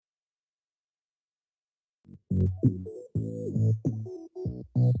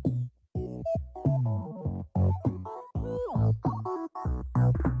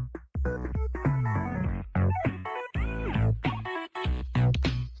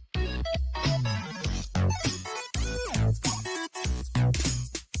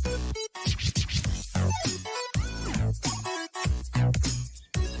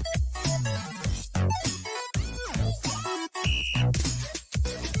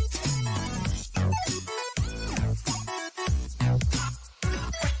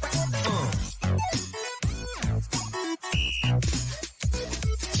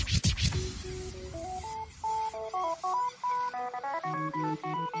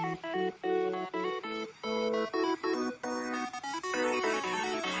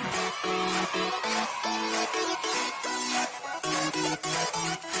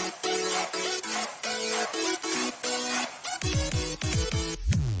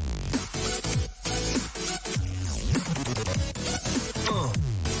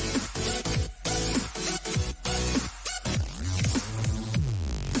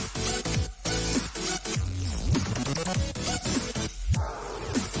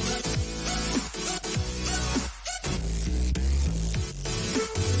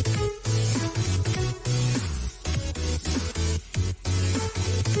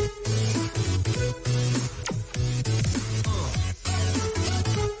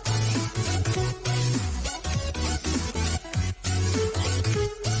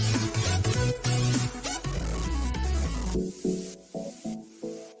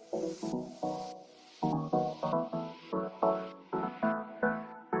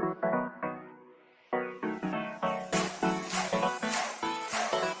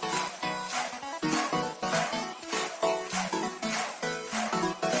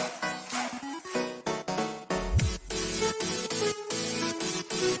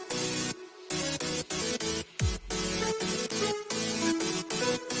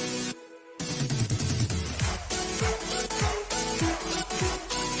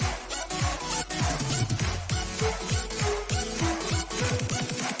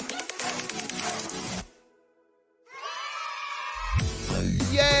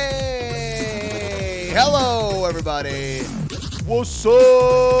Hello, everybody. What's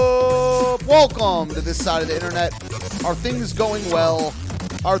up? Welcome to this side of the internet. Are things going well?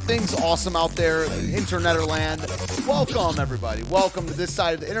 Are things awesome out there in interneterland? Welcome, everybody. Welcome to this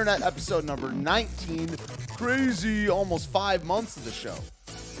side of the internet, episode number 19. Crazy, almost 5 months of the show.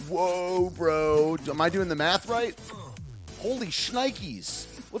 Whoa, bro. Am I doing the math right? Holy shnikes.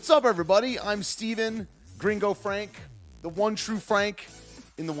 What's up, everybody? I'm Steven, Gringo Frank, the one true Frank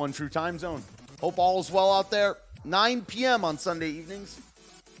in the one true time zone. Hope all is well out there. 9 p.m. on Sunday evenings.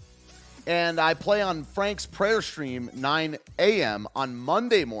 And I play on Frank's prayer stream, 9 a.m. on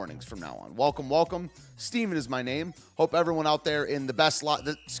Monday mornings from now on. Welcome, welcome. Steven is my name. Hope everyone out there in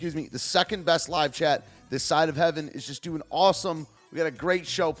the second best live chat this side of heaven is just doing awesome. We got a great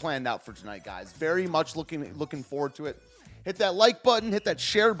show planned out for tonight, guys. Very much looking forward to it. Hit that like button, hit that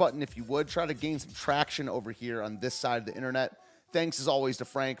share button if you would. Try to gain some traction over here on this side of the internet. Thanks, as always, to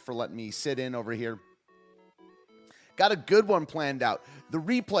Frank for letting me sit in over here. Got a good one planned out. The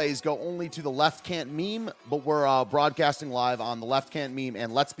replays go only to the Left Can't Meme, but we're broadcasting live on the Left Can't Meme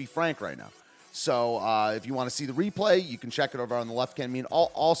and Let's Be Frank right now. So if you want to see the replay, you can check it over on the Left Can't Meme.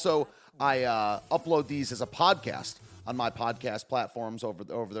 Also, I upload these as a podcast on my podcast platforms over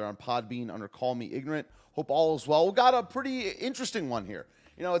there on Podbean under Call Me Ignorant. Hope all is well. We got a pretty interesting one here.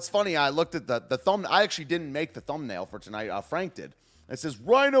 You know, it's funny. I looked at the thumbnail. I actually didn't make the thumbnail for tonight. Frank did. It says,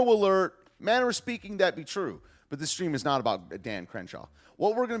 Rhino alert. Manner of speaking, that be true. But this stream is not about Dan Crenshaw.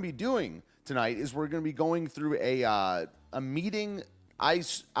 What we're going to be doing tonight is we're going to be going through a meeting. I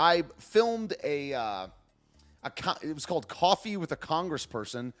filmed it was called Coffee with a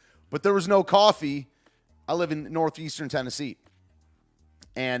Congressperson, but there was no coffee. I live in northeastern Tennessee.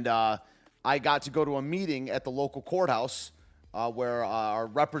 And I got to go to a meeting at the local courthouse where our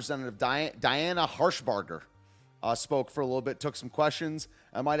representative Diana Harshbarger spoke for a little bit, took some questions.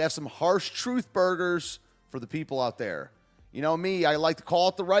 I might have some harsh truth burgers for the people out there. You know me, I like to call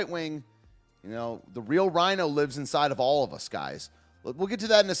it the right wing. You know, the real Rhino lives inside of all of us, guys. We'll get to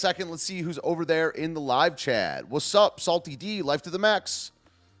that in a second. Let's see who's over there in the live chat. What's up, Salty D, Life to the Max.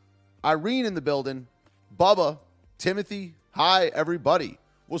 Irene in the building. Bubba, Timothy, hi, everybody.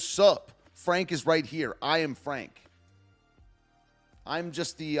 What's up? Frank is right here. I am Frank. I'm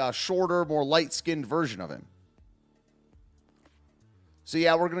just the shorter, more light-skinned version of him. So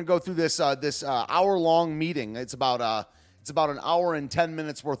yeah, we're gonna go through this hour-long meeting. It's about an hour and 10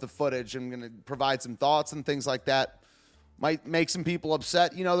 minutes worth of footage. I'm gonna provide some thoughts and things like that. Might make some people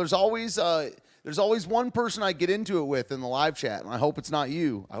upset. You know, there's always there's always one person I get into it with in the live chat, and I hope it's not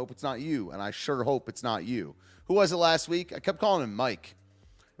you. I hope it's not you, and I sure hope it's not you. Who was it last week? I kept calling him Mike.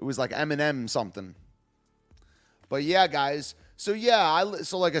 It was like Eminem something. But yeah, guys. So yeah,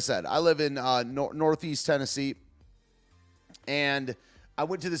 so like I said, I live in Northeast Tennessee, and I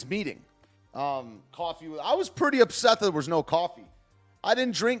went to this meeting. Coffee. I was pretty upset that there was no coffee. I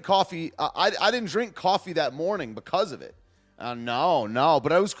didn't drink coffee. I didn't drink coffee that morning because of it. No,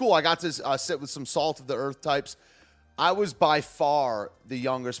 but it was cool. I got to sit with some salt of the earth types. I was by far the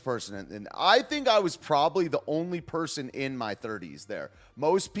youngest person, and I think I was probably the only person in my 30s there.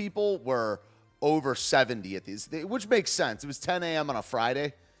 Most people were over 70 at these, which makes sense. It was 10 a.m. on a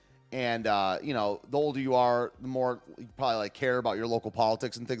Friday, and you know, the older you are, the more you probably like care about your local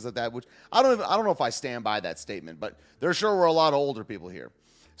politics and things like that. Which I don't know if I stand by that statement, but there sure were a lot of older people here.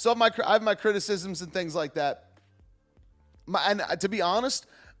 So I have my criticisms and things like that. And to be honest,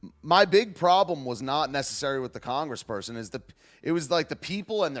 my big problem was not necessarily with the congressperson. It was like the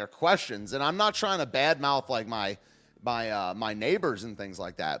people and their questions. And I'm not trying to badmouth like my neighbors and things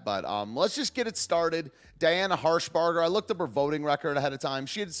like that. But let's just get it started. Diana Harshbarger, I looked up her voting record ahead of time.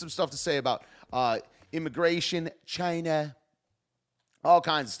 She had some stuff to say about immigration, China, all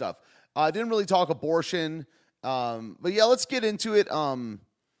kinds of stuff. I didn't really talk abortion. But yeah, let's get into it.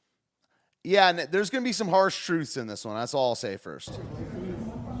 Yeah, and there's going to be some harsh truths in this one. That's all I'll say first.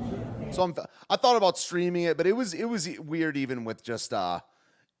 So I thought about streaming it, but it was weird even with just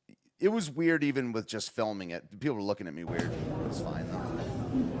filming it. People were looking at me weird. It's fine though.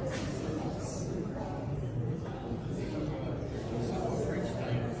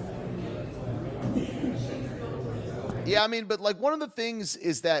 Yeah, I mean, but like one of the things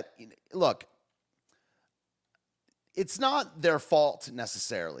is that, look, it's not their fault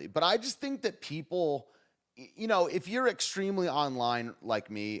necessarily, but I just think that people, you know, if you're extremely online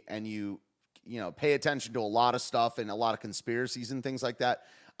like me and you know, pay attention to a lot of stuff and a lot of conspiracies and things like that,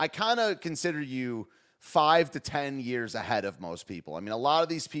 I kind of consider you 5 to 10 years ahead of most people. I mean, a lot of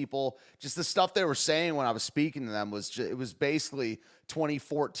these people, just the stuff they were saying when I was speaking to them it was basically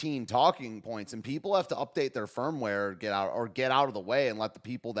 2014 talking points, and people have to update their firmware, get out of the way and let the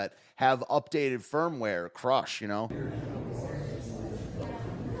people that have updated firmware crush, you know?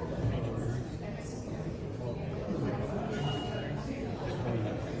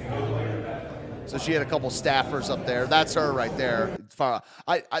 So she had a couple staffers up there. That's her right there.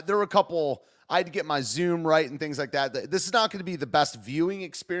 There were a couple. I had to get my Zoom right and things like that. This is not going to be the best viewing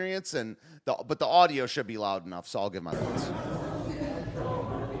experience, but the audio should be loud enough. So I'll give my thoughts.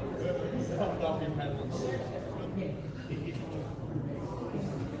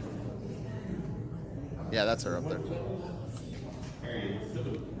 Yeah, that's her up there.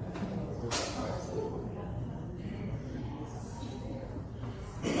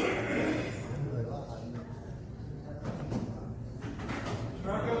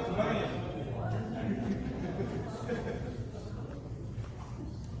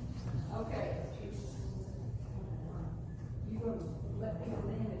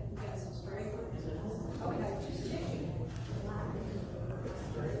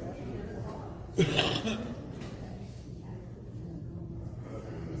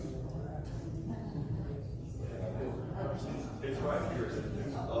 It's right here.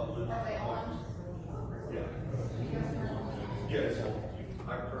 Are they on? Yeah. Yes.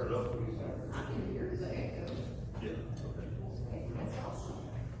 I can turn it up. I can hear the echo. Yeah. Okay. That's awesome.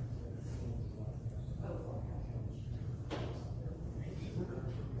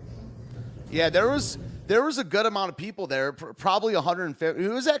 Yeah, there was a good amount of people there, probably 150. It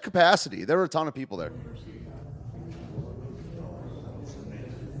was at capacity. There were a ton of people there.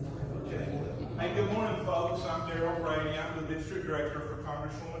 Hey, good morning, folks. I'm Darrell Brady. I'm the District Director for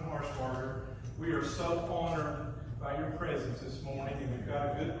Congresswoman Harshbarger. We are so honored by your presence this morning, and we've got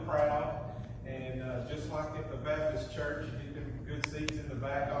a good crowd. And just like at the Baptist Church, you get good seats in the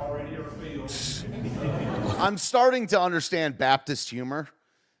back already are filled. I'm starting to understand Baptist humor.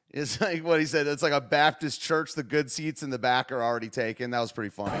 It's like what he said. It's like a Baptist church. The good seats in the back are already taken. That was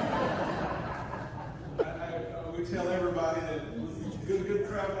pretty funny. We tell everybody that good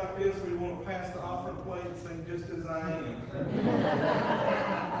crowd like this, we want to pass the offering plate and sing Just As I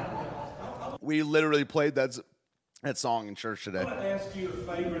Am. We literally played that song in church today. I want to ask you a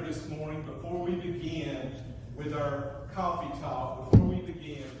favor this morning before we begin with our coffee talk. Before we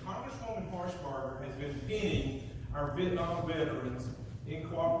begin, Congresswoman Harshbarger has been pinning our Vietnam veterans in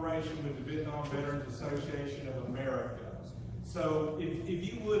cooperation with the Vietnam Veterans Association of America. So if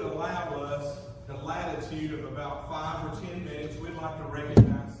you would allow us the latitude of about 5 or 10 minutes, we'd like to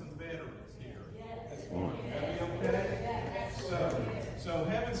recognize some veterans here this morning. That'd be okay? So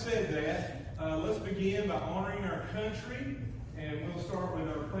having said that, let's begin by honoring our country, and we'll start with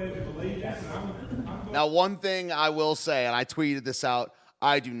our Pledge of Allegiance. And I'm going Now, one thing I will say, and I tweeted this out,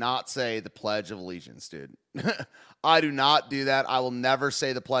 I do not say the Pledge of Allegiance, dude. I do not do that. I will never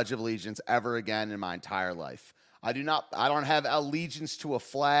say the Pledge of Allegiance ever again in my entire life. I don't have allegiance to a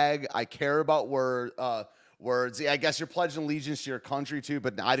flag. I care about words. Yeah, I guess you're pledging allegiance to your country too,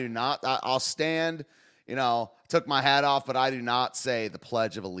 but I do not. I'll stand, took my hat off, but I do not say the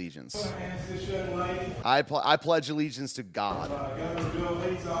Pledge of Allegiance. to ask this young lady, I pledge allegiance to God. Governor Bill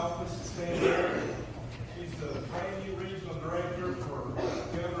Lee's office to stand here. She's the brand new regional director for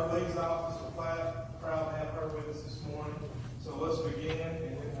Governor Lee's office. We're proud to have her with us this morning. So let's begin,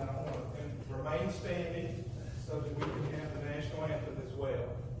 and remain standing so that we can have the national anthem as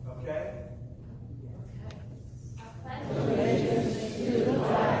well. Okay?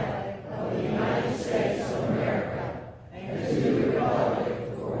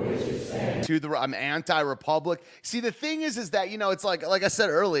 I'm anti-republic. See, the thing is that it's like I said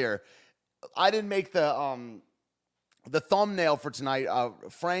earlier, I didn't make the thumbnail for tonight.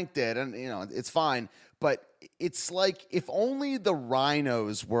 Frank did, and it's fine. But it's like if only the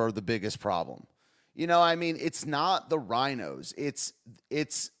rhinos were the biggest problem. It's not the rhinos.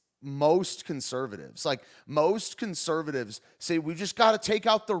 It's most conservatives. Like most conservatives say, we just got to take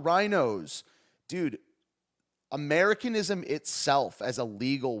out the rhinos, dude. Americanism itself as a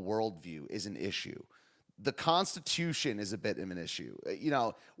legal worldview is an issue. The Constitution is a bit of an issue.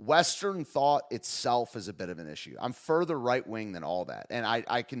 Western thought itself is a bit of an issue. I'm further right-wing than all that. And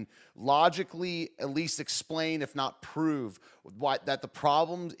I can logically at least explain, if not prove, that the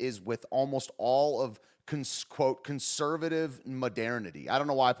problem is with almost all of, quote, conservative modernity. I don't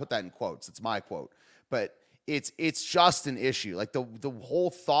know why I put that in quotes. It's my quote. But it's just an issue. Like the whole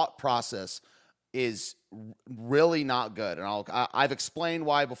thought process is really not good, and I've explained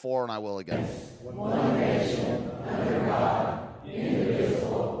why before, and I will again. One nation under God,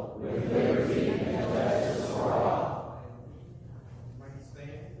 indivisible, with liberty and justice for all.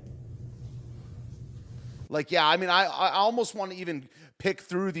 I almost want to even pick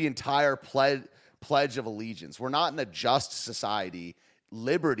through the entire Pledge of Allegiance. We're not in a just society.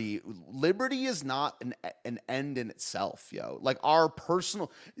 Liberty is not an end in itself, yo. Like our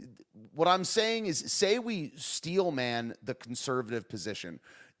personal, what I'm saying is, say we steel man the conservative position.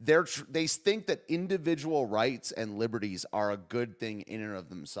 They think that individual rights and liberties are a good thing in and of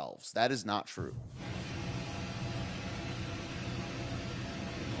themselves. That is not true.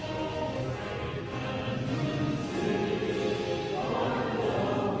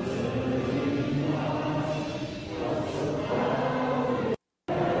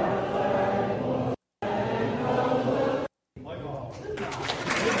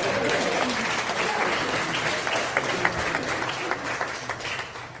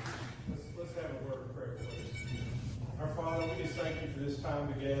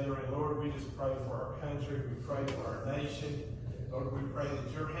 Lord, we pray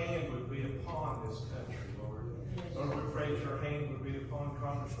that your hand would be upon this country, Lord. Lord, we pray that your hand would be upon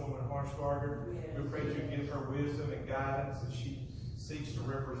Congresswoman Harshbarger. We pray that you give her wisdom and guidance as she seeks to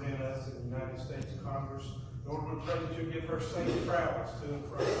represent us in the United States Congress. Lord, we pray that you give her safe travels to and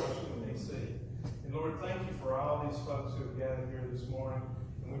from Washington, D.C. And Lord, thank you for all these folks who have gathered here this morning.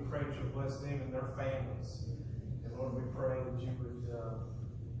 And we pray that you bless them and their families. And Lord, we pray that you would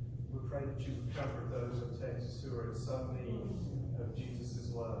comfort those in Texas who are in some need of Jesus'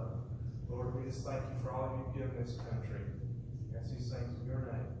 love. Lord, we just thank you for all you've given this country. I ask these things in your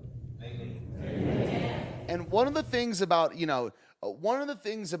name. Amen. Amen. And one of the things about,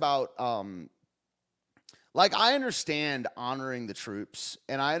 like, I understand honoring the troops,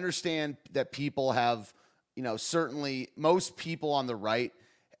 and I understand that people have, certainly most people on the right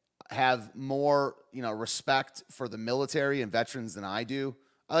have more, respect for the military and veterans than I do.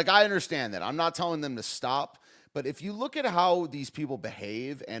 Like, I understand that. I'm not telling them to stop. But if you look at how these people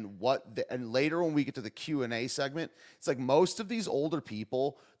behave and and later when we get to the Q&A segment, it's like most of these older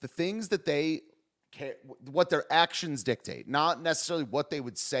people, the things that what their actions dictate, not necessarily what they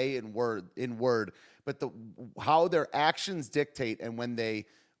would say in word, but how their actions dictate, and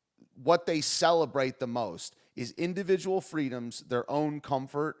what they celebrate the most is individual freedoms, their own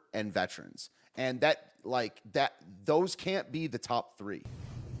comfort, and veterans. And those can't be the top three.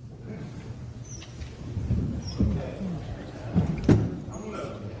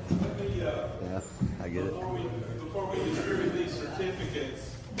 I get it. Before we distribute these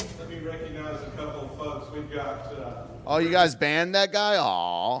certificates, let me recognize a couple of folks. We've got... oh, you guys banned that guy?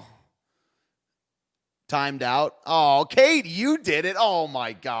 Aw. Timed out? Oh, Kate, you did it. Oh,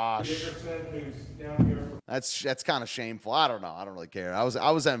 my gosh. Dickerson, who's down here. That's kind of shameful. I don't know. I don't really care. I was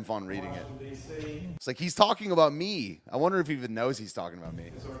having fun reading it. Washington, D.C. It's like he's talking about me. I wonder if he even knows he's talking about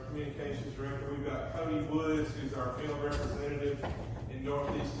me. is our communications director. We've got Cody Woods, who's our field representative in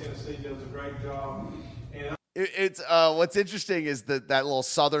Northeast Tennessee, does a great job. And It's what's interesting is that little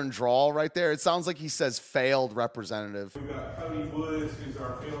southern drawl right there. It sounds like he says failed representative. we've got Cody Woods, who's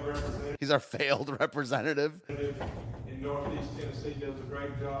our field representative He's our failed representative. in Northeast Tennessee, does a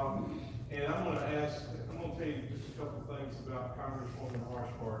great job. And I'm going to tell you just a couple things about Congresswoman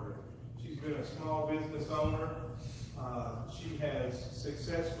Harshbarger. She's been a small business owner. She has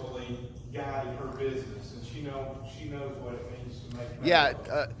successfully guided her business, and she knows what it means to make money. Yeah.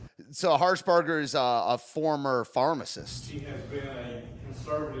 So Harshbarger is a former pharmacist. She has been a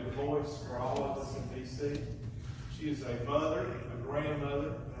conservative voice for all of us in D.C. She is a mother, a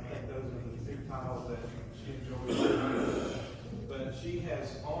grandmother. I think those are the two titles that she enjoys. But she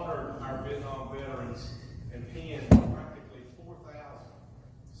has honored our Vietnam veterans and penned practically 4,000.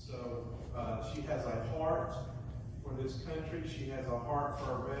 So she has a heart for this country. She has a heart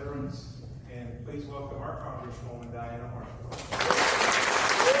for our veterans. And please welcome our Congresswoman, Diana Harshbarger.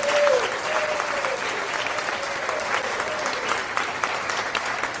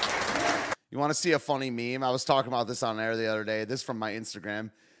 You want to see a funny meme? I was talking about this on air the other day. This is from my Instagram.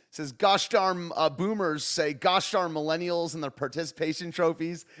 It says, gosh darn boomers say, gosh darn millennials and their participation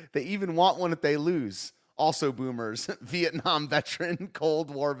trophies. They even want one if they lose. Also boomers, Vietnam veteran, Cold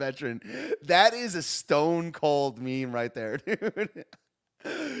War veteran. That is a stone cold meme right there, dude.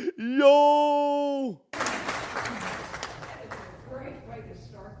 Yo! Great way to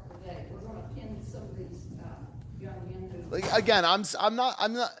start the day. We're going to pin some of these young men who. Like, again,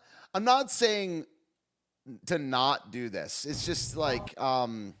 I'm not saying to not do this. It's just like,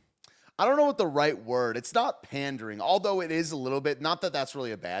 I don't know what the right word. It's not pandering, although it is a little bit. Not that that's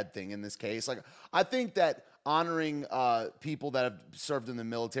really a bad thing in this case. Like, I think that honoring people that have served in the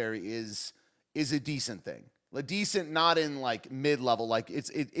military is a decent thing. Like, decent, not in like mid-level. Like, it's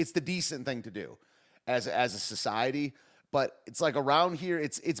the decent thing to do as a society. But it's like around here,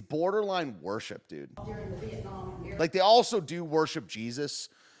 it's borderline worship, dude. During the Vietnam era. Like, they also do worship Jesus,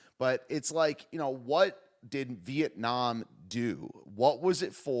 but it's like, what did Vietnam do? What was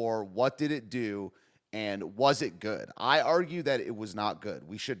it for? What did it do? And was it good? I argue that it was not good.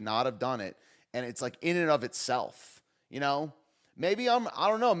 We should not have done it. And it's like in and of itself, maybe I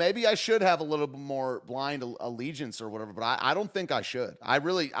don't know. Maybe I should have a little bit more blind allegiance or whatever, but I don't think I should. I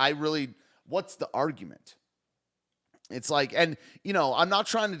really, what's the argument? It's like, and, I'm not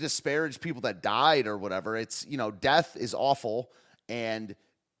trying to disparage people that died or whatever. It's, death is awful. And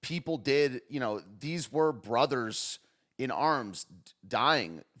people did, these were brothers in arms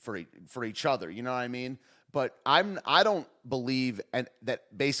dying for each other. You know what I mean? But I don't believe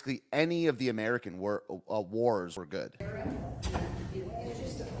that basically any of the American wars were good. It's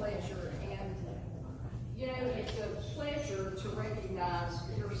just a pleasure, and it's a pleasure to recognize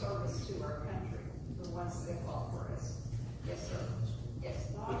your service to our country, the ones that fought for us. Yes, sir. Yes.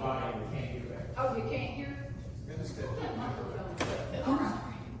 The volume, we can't hear that. Oh, you can't hear? Put that microphone. All right.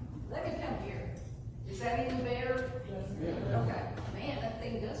 Let me come here. Is that any better? Okay. Man, that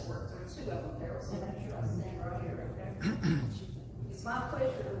thing does work. There's two of them there, so make sure I stand right here. Okay? It's my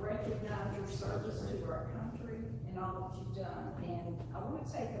pleasure to recognize your service to our country and all that you've done. And I want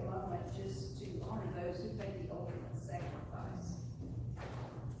to take a moment just to honor those who made the ultimate sacrifice.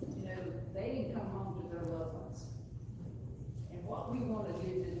 They didn't come home to their loved ones. And what we want to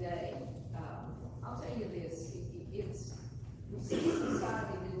do today, I'll tell you this, we see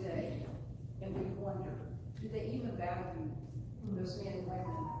society today, and we wonder, do they even value those men and women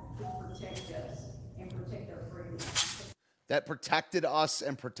who protect us and protect our freedoms? That protected us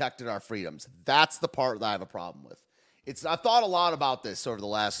and protected our freedoms. That's the part that I have a problem with. I've thought a lot about this over the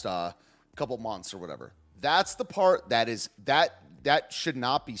last couple months or whatever. That's the part that should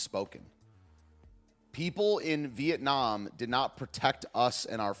not be spoken. People in Vietnam did not protect us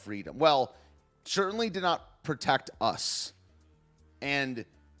and our freedom. Well, certainly did not protect us. And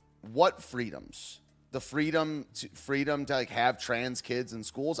what freedoms? The freedom to like have trans kids in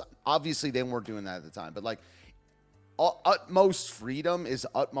schools. Obviously, they weren't doing that at the time. But like, utmost freedom is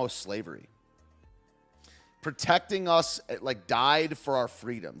utmost slavery. Protecting us, like, died for our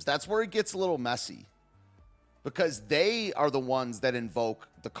freedoms. That's where it gets a little messy, because they are the ones that invoke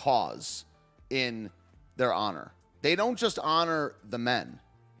the cause in their honor. They don't just honor the men.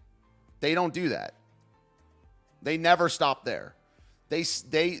 They don't do that. They never stop there. They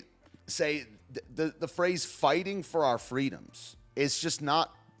say the phrase "fighting for our freedoms" is just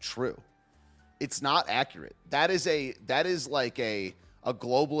not true. It's not accurate. That is like a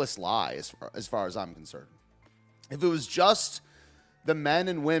globalist lie as far as I'm concerned. If it was just the men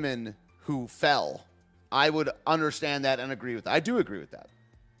and women who fell, I would understand that and agree with that. I do agree with that.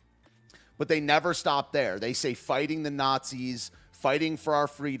 But they never stop there. They say fighting the Nazis, fighting for our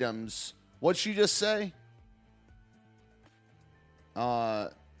freedoms. What'd she just say? Yeah,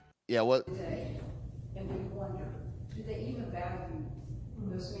 what? Today, and we wonder, do they even value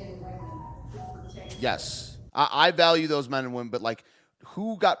those men and women who protect? Yes. I value those men and women, but like,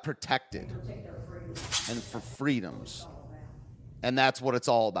 who got protected? Protect our freedom. And for freedoms. And that's what it's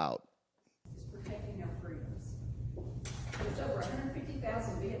all about. It's protecting our freedoms. There's over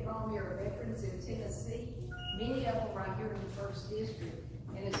 150,000 Vietnam-era veterans in Tennessee, many of them right here in the first district.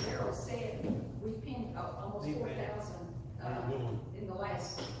 And as Harold said, we pinned almost 4,000 in the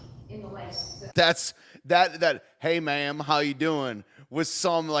last. That's that. Hey, ma'am, how you doing? Was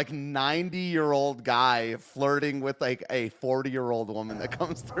some like 90-year-old guy flirting with like a 40-year-old woman that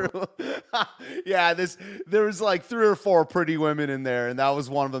comes through? Yeah, there was like 3 or 4 pretty women in there, and that was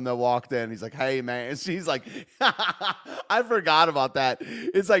one of them that walked in. He's like, "Hey, man," and she's like, "I forgot about that."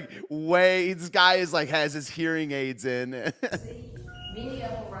 It's like this guy is like has his hearing aids in. Many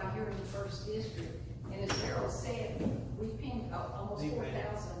of them right here in the first district, and as Harold said, we pinned almost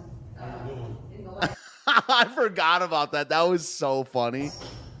 4,000 in the last. I forgot about that. That was so funny.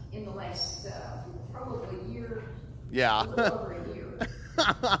 In the last probably year. Yeah. A little over a year.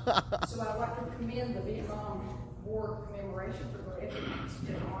 So I'd like to commend the Vietnam War commemoration for their efforts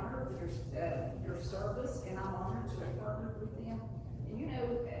to honor your service, and I'm honored to have partnered with them. And you know,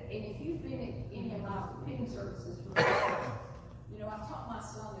 and if you've been at any of my pinning services for you know, I taught my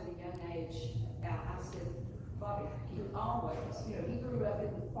son at a young age. I said, Bobby, you always, you know, he grew up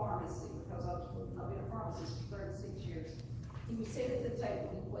in the pharmacy because I've been a pharmacist for 36 years. He would sit at the table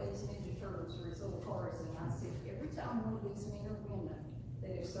and play his Ninja Turtles or his little cars, and I said, every time one of these men or women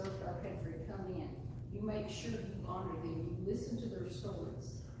that have served our country come in, you make sure you honor them, you listen to their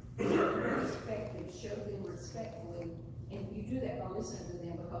stories, respect them, show them respectfully, and you do that by listening to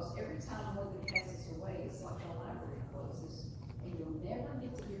them, because every time one of them passes away, it's like a library closes, and you'll never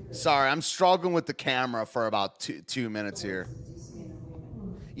get to hear the Sorry, I'm struggling with the camera for about two minutes here.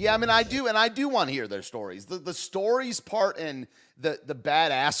 Yeah, I mean, I do want to hear their stories. The stories part and the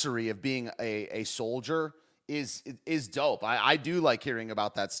badassery of being a soldier is dope. I do like hearing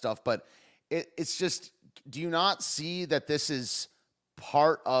about that stuff, but it's just, do you not see that this is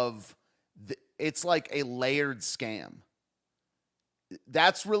part of it's like a layered scam?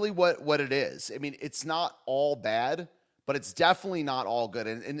 That's really what it is. I mean, it's not all bad, but it's definitely not all good.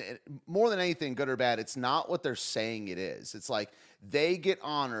 And more than anything, good or bad, it's not what they're saying it is. It's like they get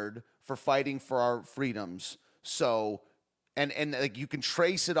honored for fighting for our freedoms. So, and like you can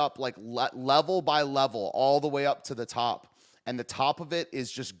trace it up like level by level all the way up to the top. And the top of it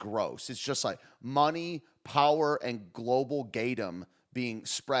is just gross. It's just like money, power, and global gaydom being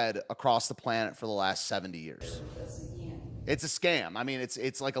spread across the planet for the last 70 years. It's a scam. I mean,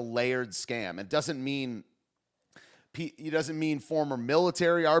 it's like a layered scam. It doesn't mean former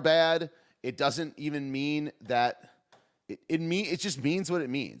military are bad. It doesn't even mean that it just means what it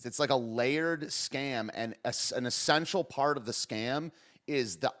means. It's like a layered scam, and an essential part of the scam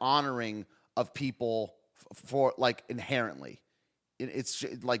is the honoring of people for like inherently. It's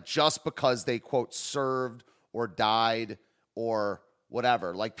like just because they quote served or died or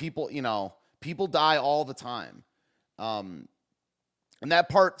whatever. Like people die all the time. And that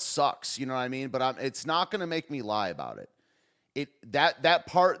part sucks, you know what I mean? But it's not going to make me lie about it. That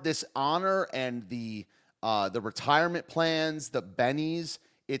part, this honor and the retirement plans, the bennies,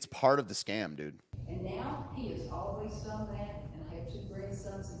 it's part of the scam, dude. And now he has always done that, and I have 2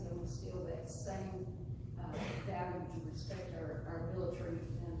 grandsons, and they will instill that same value to respect our military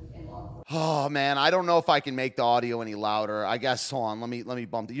and law enforcement. Oh man, I don't know if I can make the audio any louder. I guess hold on, let me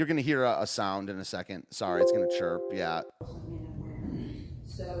bump it. You're gonna hear a sound in a second. Sorry, it's gonna chirp. Yeah.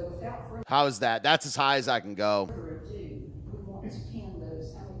 So without further How is that? That's as high as I can go. ado, we want to pin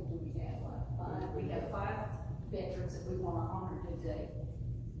those. How many do we have? Like 5. We have 5 veterans that we want to honor today.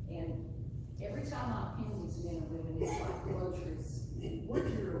 And every time I pin these men and women, it's like groceries. We're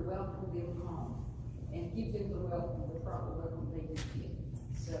here to welcome them home and give them the proper welcome they need to get.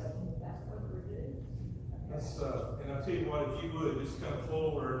 So without further ado. And I'll tell you what, if you would just come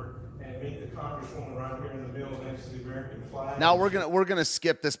forward and meet the Congresswoman right here in the middle next to the American flag. Now we're gonna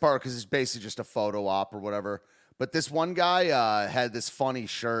skip this part because it's basically just a photo op or whatever. But this one guy had this funny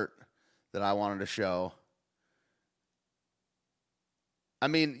shirt that I wanted to show. I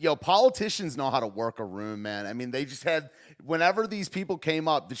mean, politicians know how to work a room, man. I mean, they just had, whenever these people came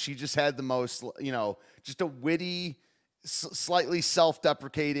up, she just had the most, just a witty, slightly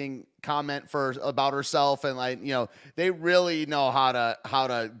self-deprecating comment about herself, and like, you know, they really know how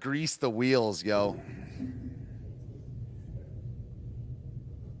to grease the wheels, yo.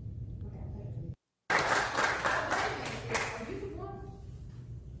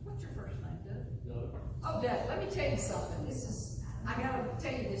 What's your first name, Doug? Oh, Doug, let me tell you something. I gotta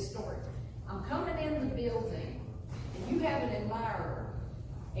tell you this story. I'm coming in the building, and you have an admirer,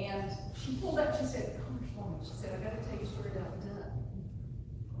 and she pulled up, she said, Congresswoman, she said, I gotta tell you straight out, Doug,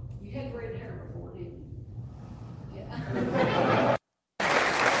 you had red hair before, didn't you? Yeah.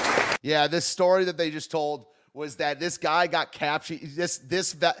 Yeah, this story that they just told was that this guy got captured. This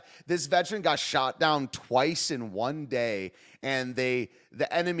veteran got shot down twice in one day, and the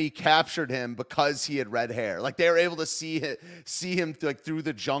enemy captured him because he had red hair. Like, they were able to see him like through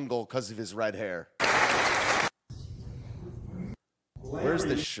the jungle because of his red hair. Where's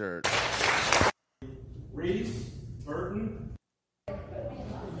the shirt? Reese, Burton.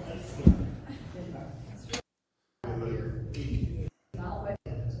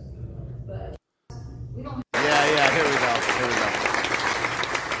 Yeah, here we go.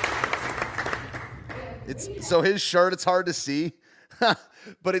 So his shirt, it's hard to see,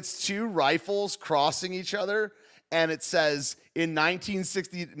 but it's two rifles crossing each other, and it says, in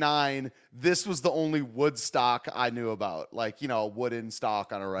 1969, this was the only wood stock I knew about. Like, you know, a wooden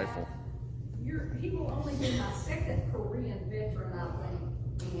stock on a rifle. He will only be my second Korean veteran, I think.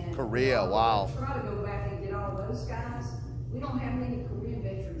 And Korea, wow. I'll try to go back and get all those guys. We don't have many Korean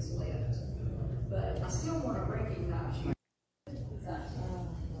veterans left, but I still want to recognize you.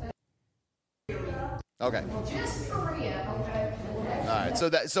 Okay. Just Korea, okay? All right.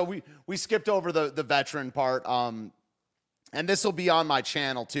 So we skipped over the veteran part. And this will be on my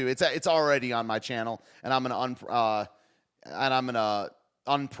channel too. It's already on my channel, and I'm gonna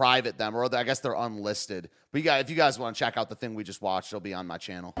unprivate them, or I guess they're unlisted. But if you guys want to check out the thing we just watched, it'll be on my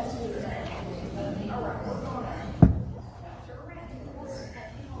channel.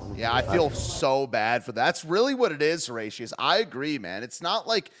 Yeah, I feel so bad for that. That's really what it is, Horatius. I agree, man. It's not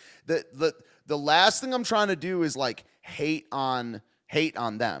like the last thing I'm trying to do is like hate on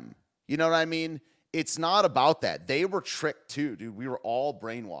them. You know what I mean? It's not about that. They were tricked too, dude. We were all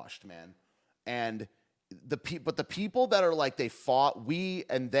brainwashed, man. And the people that are like, they fought, we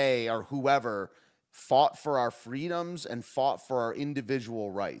and they, or whoever, fought for our freedoms and fought for our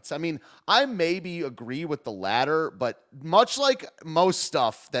individual rights. I mean, I maybe agree with the latter, but much like most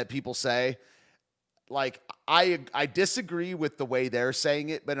stuff that people say, like, I disagree with the way they're saying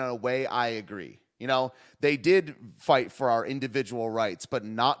it, but in a way I agree. You know, they did fight for our individual rights, but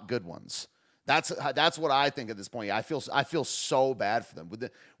not good ones. That's what I think at this point. I feel so bad for them.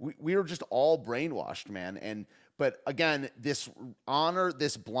 We were just all brainwashed, man. But again, this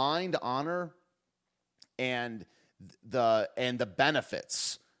blind honor, and the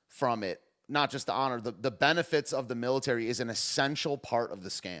benefits from it, not just the honor, the benefits of the military is an essential part of the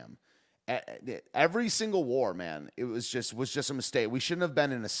scam. Every single war, man, it was just a mistake. We shouldn't have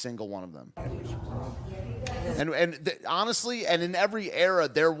been in a single one of them. Honestly, and in every era,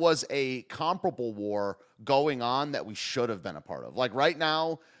 there was a comparable war going on that we should have been a part of. Like right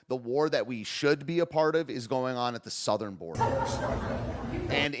now, the war that we should be a part of is going on at the southern border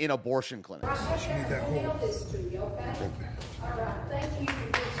and in abortion clinics. All right, thank you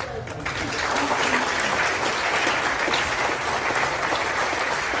for this service.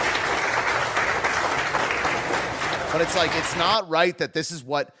 But it's like, it's not right that this is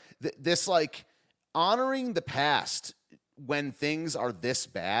what this like honoring the past when things are this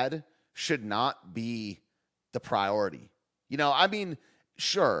bad should not be the priority. You know, I mean,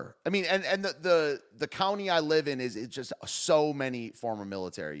 sure. I mean, and the county I live in is just so many former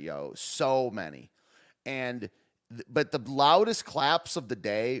military, so many. But the loudest claps of the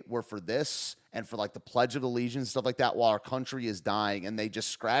day were for this and for like the Pledge of Allegiance, stuff like that, while our country is dying, and they just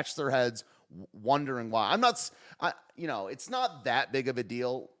scratch their heads wondering why. It's not that big of a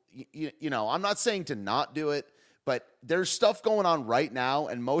deal. You know, I'm not saying to not do it, but there's stuff going on right now,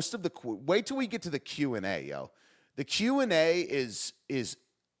 and most of wait till we get to the Q&A, yo. The Q&A is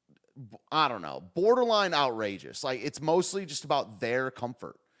I don't know, borderline outrageous. Like, it's mostly just about their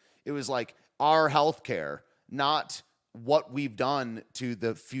comfort. It was like our healthcare, not what we've done to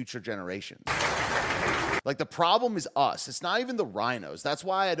the future generations. Like, the problem is us. It's not even the rhinos. That's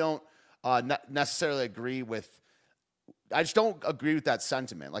why I don't necessarily agree with. I just don't agree with that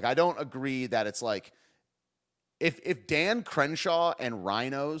sentiment. Like, I don't agree that it's like, if Dan Crenshaw and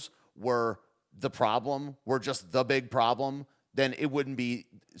rhinos were the problem, were just the big problem, then it wouldn't be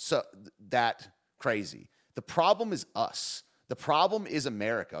so that crazy. The problem is us. The problem is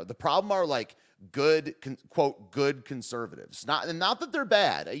America. The problem are like good, quote, good conservatives. Not that they're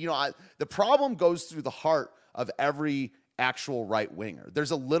bad. The problem goes through the heart of every actual right winger.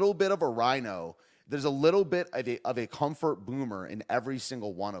 There's a little bit of a rhino. There's a little bit of a comfort boomer in every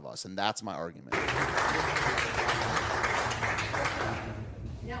single one of us, and that's my argument.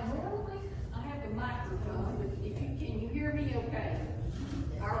 Now, normally, I have the microphone, but can you hear me okay?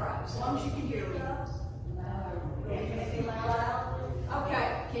 All right, as long as you can hear me.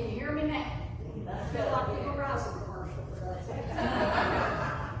 Okay, can you hear me now? I feel like a Verizon commercial.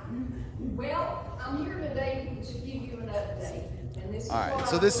 Well, I'm here today to give you an update. And this is all right,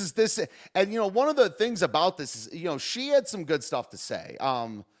 so this is this, and one of the things about this is, she had some good stuff to say.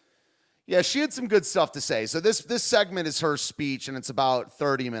 Yeah, she had some good stuff to say. So this segment is her speech, and it's about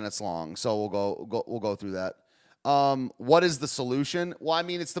 30 minutes long. So we'll go through that. What is the solution? Well, I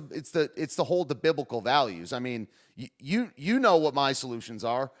mean, it's the biblical values. I mean, you know what my solutions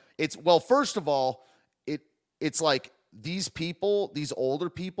are. First of all, it's like these people, these older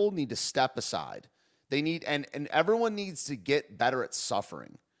people need to step aside. They need, and everyone needs to get better at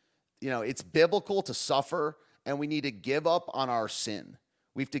suffering. It's biblical to suffer, and we need to give up on our sin.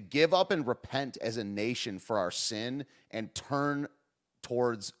 We have to give up and repent as a nation for our sin and turn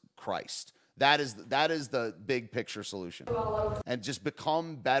towards Christ. That is the big picture solution. And just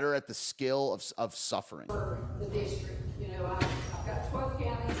become better at the skill of suffering. For the district, I've got 12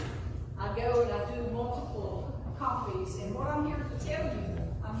 counties. I go and I do multiple coffees, and what I'm here to tell you,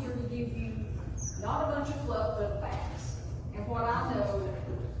 I'm here to give you not a bunch of fluff, but facts. And what I know.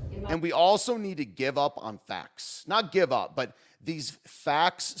 And we also need to give up on facts. Not give up, but these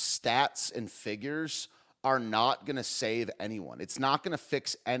facts, stats, and figures are not going to save anyone. It's not going to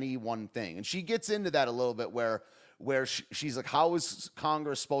fix any one thing. And she gets into that a little bit where she's like, how is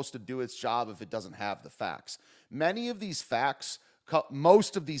Congress supposed to do its job if it doesn't have the facts? Many of these facts,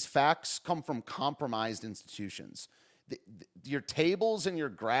 most of these facts come from compromised institutions. Your tables and your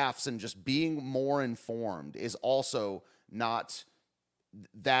graphs and just being more informed is also not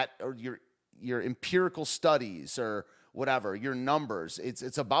that, or your empirical studies or whatever, your numbers.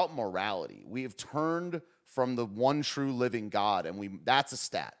 It's about morality. We have turned from the one true living God, and that's a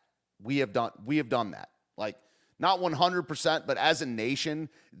stat. We have done that. Like, not 100%, but as a nation,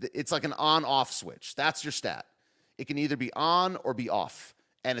 it's like an on-off switch. That's your stat. It can either be on or be off,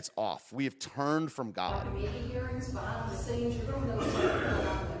 and it's off. We have turned from God. Committee hearings, behind the scenes, you're going to know something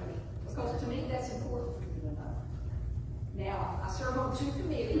about me. Because to me, that's important for you to know. Now, I serve on 2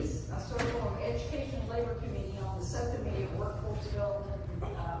 committees. I serve on the Education and Labor Committee, on the Subcommittee of Workforce Development,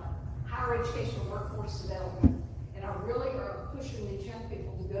 Higher Education and Workforce Development. And I really are pushing these young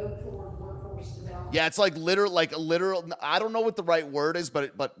people to go toward workforce development. Yeah, it's like a literal, I don't know what the right word is,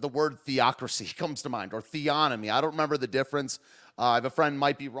 but the word theocracy comes to mind, or theonomy. I don't remember the difference. I have a friend,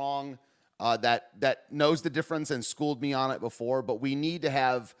 might be wrong, that knows the difference and schooled me on it before, but we need to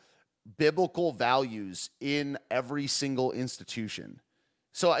have biblical values in every single institution.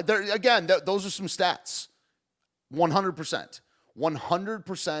 So those are some stats. 100%.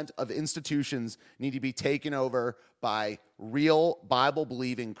 100% of institutions need to be taken over by real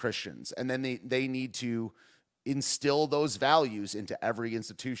Bible-believing Christians. And then they need to instill those values into every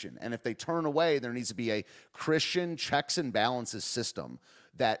institution. And if they turn away, there needs to be a Christian checks and balances system,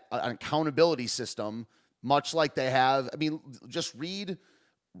 an accountability system, much like they have. I mean, just read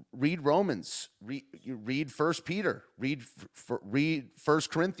Romans, read 1 Peter, read 1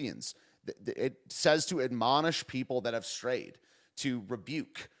 Corinthians. It says to admonish people that have strayed, to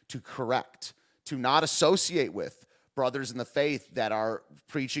rebuke, to correct, to not associate with brothers in the faith that are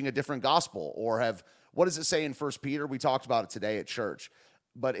preaching a different gospel or have, what does it say in 1 Peter? We talked about it today at church,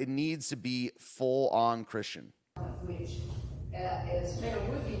 but it needs to be full-on Christian. Which, as Mayor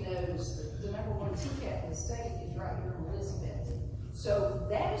Woodby knows, the #1 TCAP in the state is right here in Elizabeth. So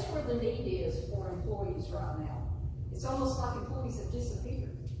that is where the need is for employees right now. It's almost like employees have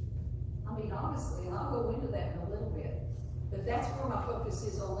disappeared. I mean, honestly, and I'll go into that in a little bit. But that's where my focus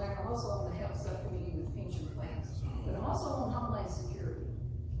is on there. I'm also on the health subcommittee with pension plans. But I'm also on Homeland Security.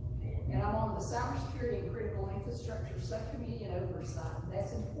 And I'm on the cybersecurity and critical infrastructure subcommittee and oversight.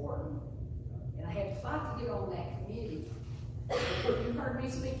 That's important. And I had to fight to get on that committee. If you've heard me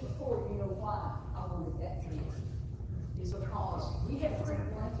speak before, you know why I wanted that committee. It's because we have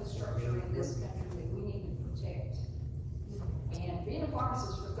critical infrastructure in this country that we need to protect. And being a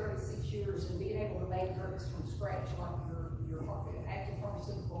pharmacist for 36 years and being able to make drugs from scratch, like your active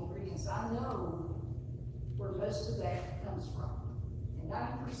pharmaceutical ingredients, I know where most of that comes from. And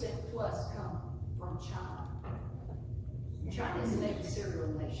 90% plus come from China. China is an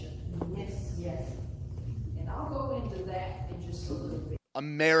adversarial nation. Yes. And I'll go into that in just a little bit.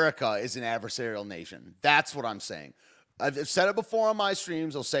 America is an adversarial nation. That's what I'm saying. I've said it before on my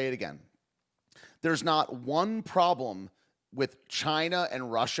streams. I'll say it again. There's not one problem with China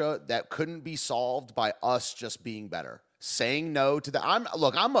and Russia that couldn't be solved by us just being better. Saying no to that.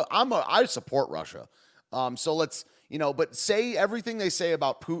 I support Russia. So let's, but say everything they say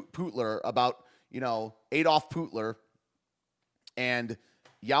about Putler, about, Adolf Putler and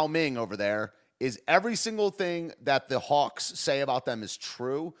Yao Ming over there, is every single thing that the Hawks say about them is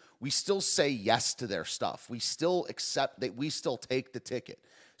true. We still say yes to their stuff. We still accept that. We still take the ticket.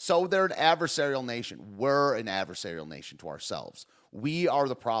 So they're an adversarial nation. We're an adversarial nation to ourselves. We are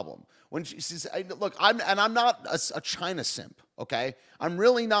the problem. When she says, look, I'm not a China simp, okay? I'm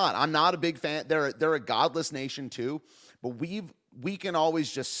really not. I'm not a big fan. They're a godless nation too, but we can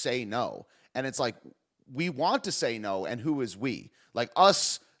always just say no. And it's like, we want to say no, and who is we? Like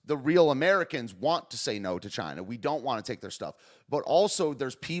us, the real Americans, want to say no to China. We don't want to take their stuff. But also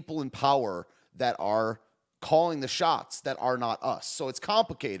there's people in power that are calling the shots that are not us. So it's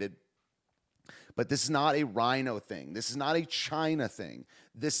complicated, but this is not a Rhino thing. This is not a China thing.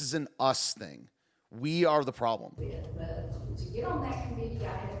 This is an us thing. We are the problem. But to get on that committee,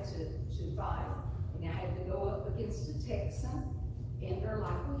 I had to fight, and I had to go up against a Texan, and they're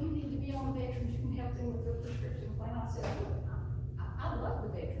like, well, you need to be on the veterans. You can help them with their prescription plan. I said, look, I love the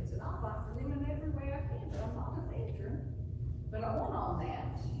veterans, and I'll fight for them in every way I can, but I'm not a veteran. But I want on that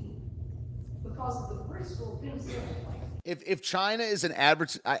because of the Bristol penicillin plan. If China is an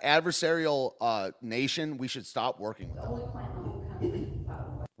adversarial nation, we should stop working with The them. only plan in the whole country, by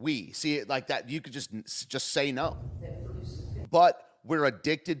the way, We see it like that. You could just say no. that produces But we're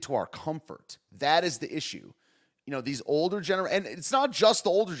addicted to our comfort. That is the issue. These older generations, and it's not just the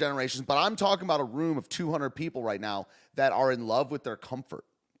older generations, but I'm talking about a room of 200 people right now that are in love with their comfort.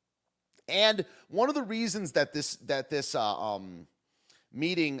 And one of the reasons that this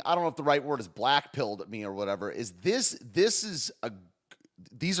meeting, I don't know if the right word is black-pilled at me or whatever, is these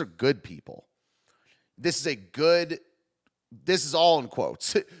are good people. This is all in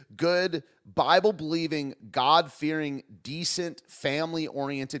quotes, good, Bible-believing, God-fearing, decent,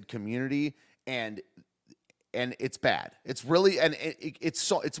 family-oriented community, and it's bad. It's really, and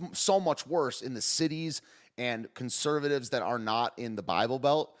it's so much worse in the cities and conservatives that are not in the Bible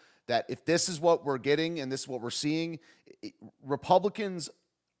Belt, that if this is what we're getting and this is what we're seeing, Republicans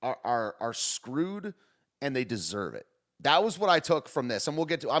are screwed, and they deserve it. That was what I took from this, and we'll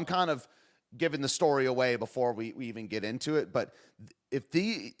get to. I'm kind of giving the story away before we even get into it, but if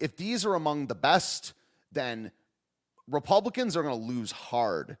these are among the best, then Republicans are going to lose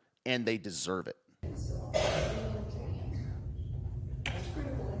hard, and they deserve it. It's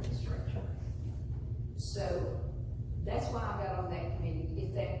critical infrastructure. So that's why I got on that committee, to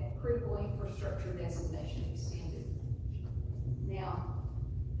get that critical infrastructure designation extended. Now,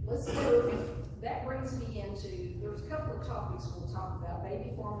 let's go, that brings me into, there's a couple of topics we'll talk about.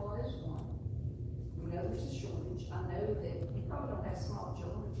 Baby formula is one. We know there's a shortage. I know that you probably don't have small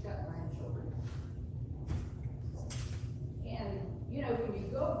children, but you got grandchildren. And, when you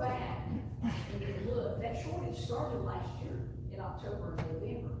go back and you look, that shortage started last year in October and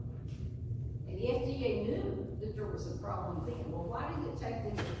November. And the FDA knew that there was a problem then. Well, why did it take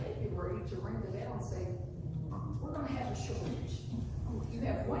them to February to ring the bell and say, we're gonna have a shortage? You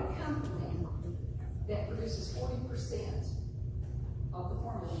have one company that produces 40% of the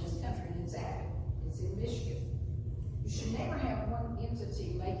formula in this country, and it's Abbott. It's in Michigan. You should never have one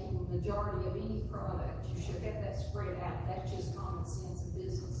entity making the majority of any product. You should have that spread out. That's just common sense and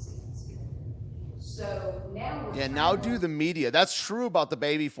business sense. So now do the media. That's true about the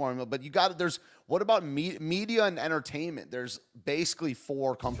baby formula, but what about media and entertainment? There's basically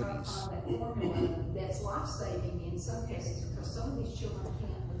 4 companies. Try to find that formula that's life-saving in some cases, because some of these children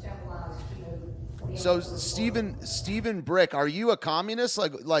can't metabolize, So Stephen Brick, are you a communist?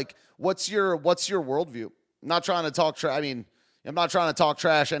 Like what's your worldview? I'm not trying to talk trash. I'm not trying to talk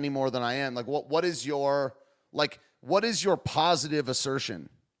trash any more than I am. Like what is your positive assertion?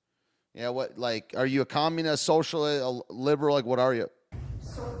 Yeah, are you a communist, socialist, a liberal? Like, what are you?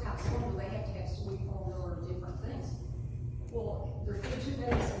 Certain types of formula, they have to have soy formula or different things. Well, there's been 2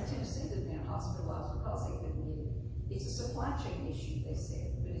 babies in Tennessee that have been hospitalized because they couldn't get it. It's a supply chain issue, they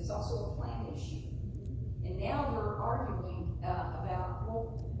said, but it's also a plan issue. And now they're arguing about,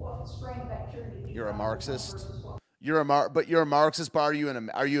 what strain of bacteria did you You're a find Marxist. versus what You're a Marxist, but are you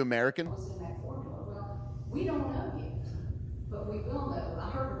American? was in that formula. Well, we don't know yet, but we will know. I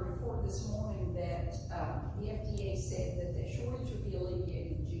heard a report this morning that the FDA said that the shortage would be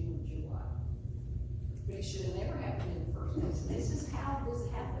alleviated in June or July. But it should have never happened in the first place. This is how this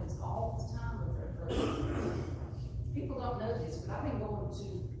happens all the time with our drugs. People don't know this, but I've been going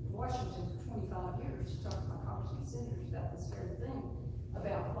senators, talking to my congressmen and senators about this very thing,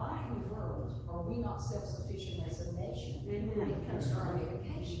 about why in the world are we not self-sufficient as a nation when it comes to our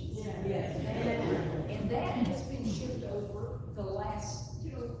medications? And that has been shifted over the last,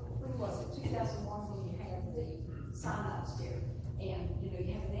 when was it, 2001, when you had the cyanide scare, and, you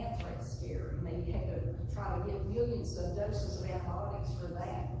had an anthrax scare, and they had to try to get millions of doses of antibiotics for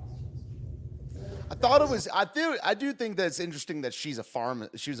that. I thought it was. I do think that it's interesting that she was a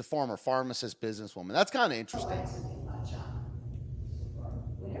former pharmacist businesswoman. That's kind of interesting. Accident by China.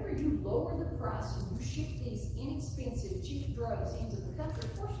 Whenever you lower the price and you ship these inexpensive, cheap drugs into the country,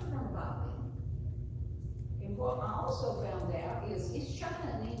 of course you're going to buy them. And what I also found out is it's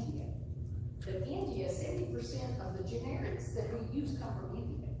China and India. But India, 70% of the generics that we use come from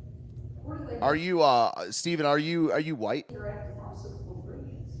India. Where do they? Are you, Stephen? Are you white? Interactive pharmaceutical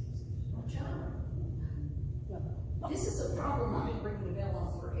ingredients from China. This is a problem I've been bringing the bell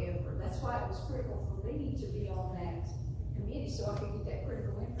on forever. That's why it was critical for me to be on that committee so I could get that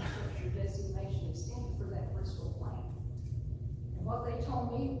critical infrastructure designation extended for that Bristol plant. And what they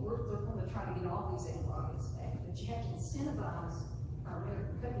told me, they're going to try to get all these antibiotics back, but you have to incentivize our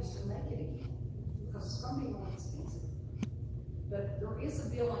American companies to make it again because it's going to be more expensive. But there is a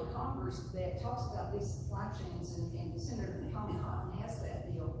bill in Congress that talks about these supply chains, and Senator Tommy Cotton has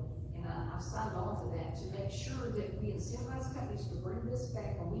that bill. And I've signed on to that to make sure that we incentivize companies to bring this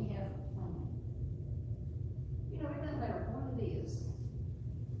back when we have a plan. It doesn't matter what it is.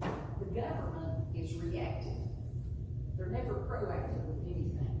 The government is reactive. They're never proactive with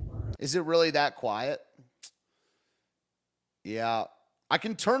anything. Is it really that quiet? Yeah. I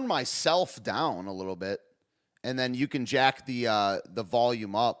can turn myself down a little bit, and then you can jack the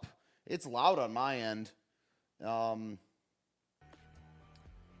volume up. It's loud on my end.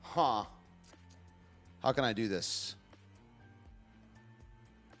 How can I do this?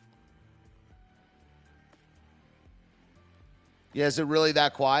 Yeah, is it really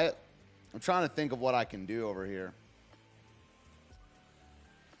that quiet? I'm trying to think of what I can do over here.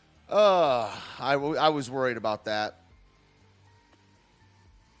 I was worried about that.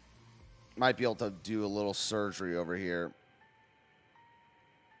 Might be able to do a little surgery over here.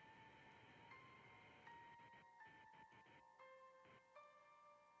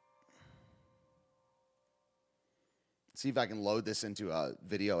 See if I can load this into a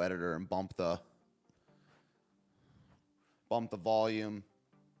video editor and bump the volume.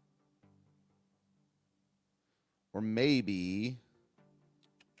 Or maybe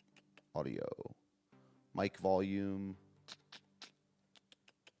audio, mic volume.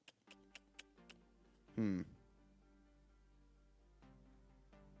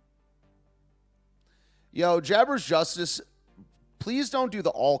 Yo, Jabber's Justice, please don't do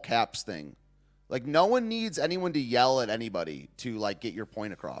the all caps thing. Like, no one needs anyone to yell at anybody to, like, get your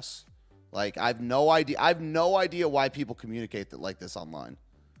point across. Like, I have no idea why people communicate like this online.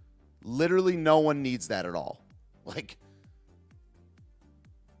 Literally no one needs that at all. Like,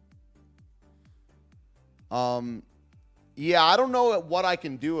 yeah, I don't know what I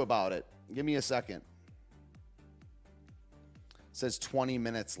can do about it. Give me a second. It says 20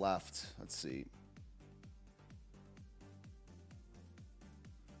 minutes left. Let's see.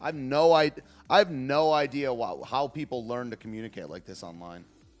 I have no idea how people learn to communicate like this online.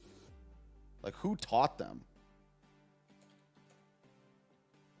 Like, who taught them?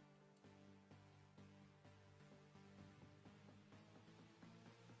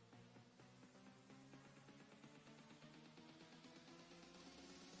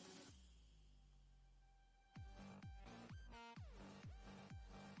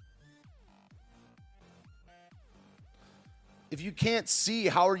 If you can't see,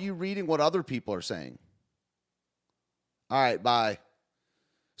 how are you reading what other people are saying? All right, bye.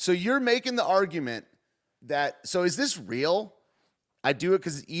 So you're making the argument that, so is this real? I do it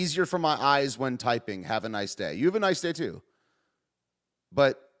because it's easier for my eyes when typing. Have a nice day. You have a nice day too.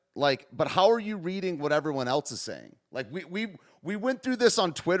 But how are you reading what everyone else is saying? Like, we went through this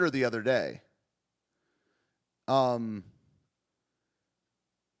on Twitter the other day. Like,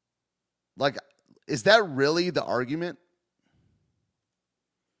 is that really the argument?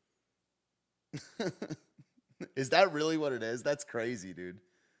 Is that really what it is? That's crazy, dude.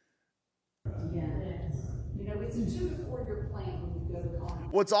 Yeah, it is. It's a 2 to 4 year plan when you go to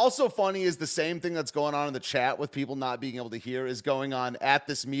college. What's also funny is the same thing that's going on in the chat with people not being able to hear is going on at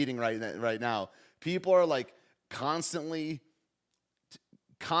this meeting right now. People are like constantly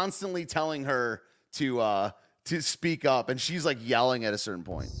telling her to speak up, and she's like yelling at a certain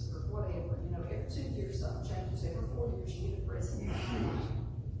point. Or whatever, every 2 years something changes. Every 4 years you get a president.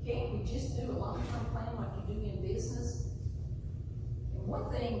 Can't we just do a long-term plan like you do in business? And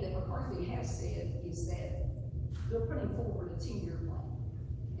one thing that McCarthy has said is that they're putting forward a 10-year plan.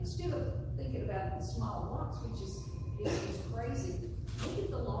 Instead of thinking about it in small blocks, which is crazy, look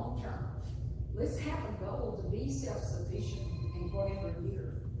at the long term. Let's have a goal to be self-sufficient in whatever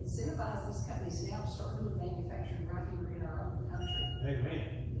year. Incentivize these companies now starting with manufacturing right here in our own country.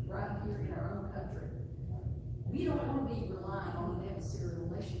 Amen. Right here in our own country. We don't want to be relying on an adversarial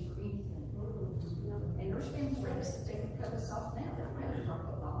nation for anything. And there's been threats that they would cut us off now. They don't have to drop a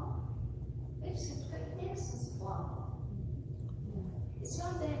bomb. They just have to take the essence of bomb. It's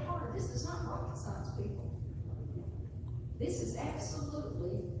not that hard. This is not rocket science, people. This is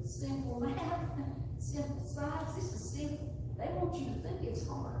absolutely simple math, simple science. This is simple. They want you to think it's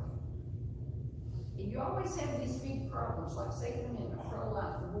hard. And you always have these big problems like Second Amendment,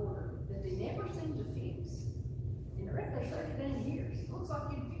 pro-life, the border, that they never seem to fix. And they're up there 39 years. It looks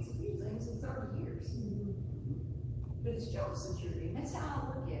like you can fix a few things in 30 years. But it's job security, and that's how I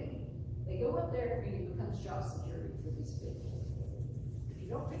look at it. They go up there and it becomes job security for these people. If you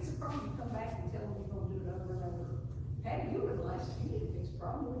don't fix a problem, you come back and tell them you're going to do it over and over. Patty, you were the last you didn't fix a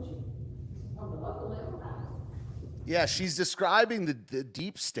problem, would you? On the local level, I don't. Yeah, she's describing the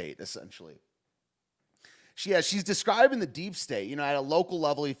deep state, essentially. She's describing the deep state. You know, at a local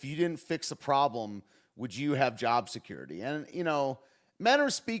level, if you didn't fix a problem, would you have job security? And, you know, men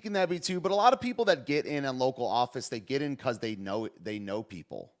are speaking that way too, but a lot of people that get in local office, they get in because they know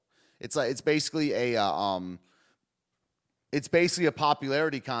people. It's basically a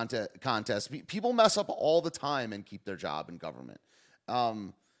popularity contest. People mess up all the time and keep their job in government.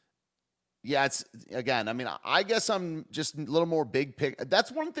 Yeah, it's, again, I mean, I guess I'm just a little more big pic.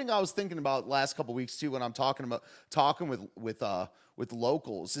 That's one thing I was thinking about last couple of weeks too when I'm talking with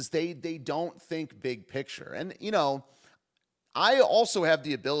locals is they don't think big picture. And, you know, I also have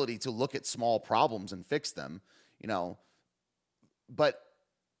the ability to look at small problems and fix them, you know, but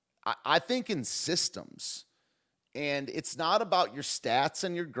I think in systems, and it's not about your stats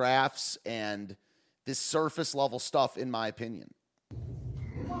and your graphs and this surface level stuff, in my opinion.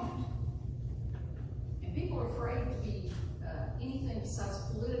 And people are afraid to be anything besides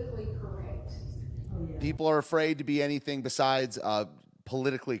politically correct. Oh, yeah. People are afraid to be anything besides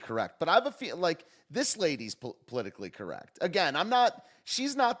politically correct. But I have a feel like this lady's politically correct. Again,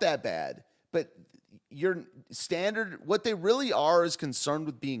 she's not that bad, but your standard, what they really are is concerned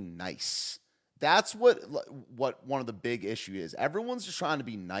with being nice. That's what one of the big issue is. Everyone's just trying to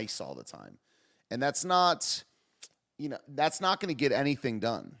be nice all the time. And that's not going to get anything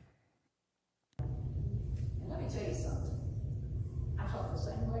done. And let me tell you something. I talk the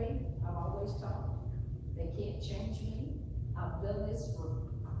same way I've always talked. They can't change me. I've done this for,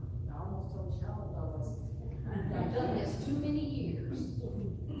 I almost told you how old I was. I've done this too many years.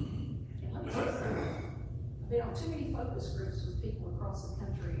 And let me tell you something. I've been on too many focus groups with people across the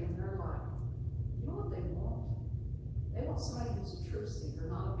country, and they're like, you know what they want? They want somebody who's a truth seeker,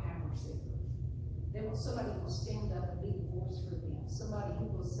 not a power seeker. They want somebody who will stand up and be the voice for them. Somebody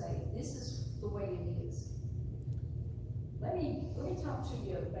who will say, this is the way it is. Let me talk to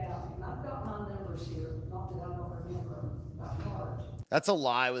you about, and I've got my numbers here, not that I don't remember by heart. That's a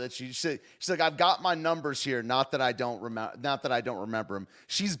lie with it. She's like, I've got my numbers here, not that I don't remember them.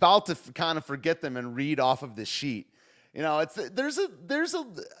 She's about to kind of forget them and read off of this sheet. You know, there's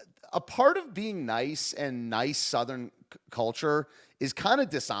a part of being nice, and nice Southern culture is kind of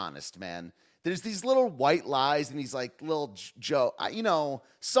dishonest, man. There's these little white lies and these like little joke. You know,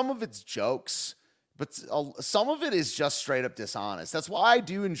 some of it's jokes, but some of it is just straight up dishonest. That's why I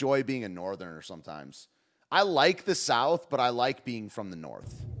do enjoy being a Northerner sometimes. I like the South, but I like being from the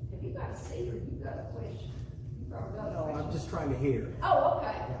North. Have you got a seat or you got a question? You probably got a No, question. I'm just trying to hear. Oh,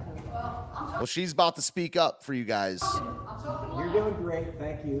 okay. Well, Well, she's about to speak up for you guys. I'm talking loud. You're doing great,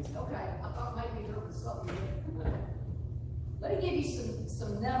 thank you. Okay, I thought maybe there was something. Let me give you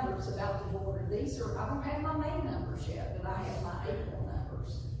some numbers about the border. I don't have my May numbers yet, but I have my April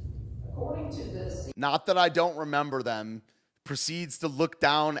numbers. According to the Not that I don't remember them, proceeds to look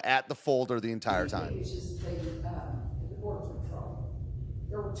down at the folder the entire time. which is the Border Patrol,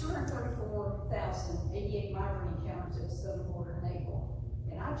 there were 234,088 migrant encounters at the southern border in April.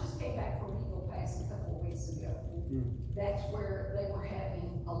 And I just came back from Eagle Pass a couple of weeks ago. That's where they were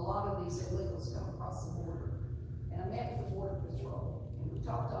having a lot of these illegals come across the border. And I met with the Border Patrol, and we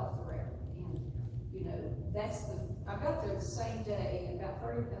talked off the record. And, you know, I got there the same day, and about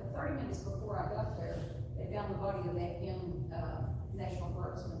 30 minutes before I got there, they found the body of that young National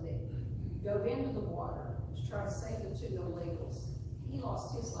Guardsman that dove into the water to try to save the two illegals. He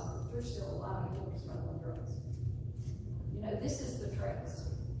lost his life, but they're still alive, and they're smuggling drugs. You know, this is the travesty.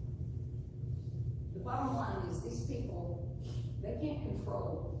 The bottom line is these people They can't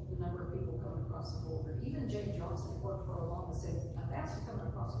control the number of people coming across the border. Even Jay Johnson worked for a long and said, 1,000 coming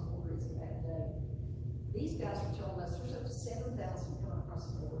across the border is a bad day. These guys are telling us there's up to 7,000 coming across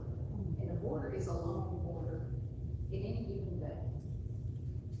the border. And the border is a long border in any given day.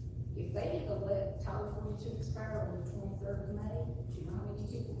 If they had let Title 42 expire on the 23rd of May, do you know how many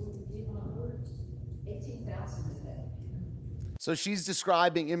people would be given on board? 18,000 a day. So she's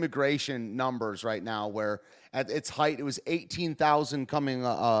describing immigration numbers right now, where at its height it was 18,000 coming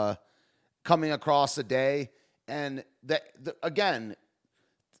across a day, and again,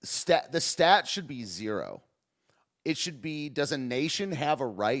 the stat should be 0. It should be: does a nation have a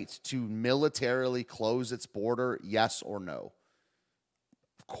right to militarily close its border? Yes or no?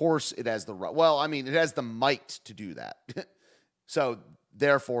 Of course, it has the right. Well, I mean, it has the might to do that. So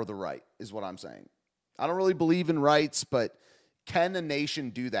therefore, the right is what I'm saying. I don't really believe in rights, but can a nation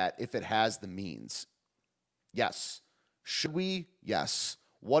do that if it has the means? Yes. Should we? Yes.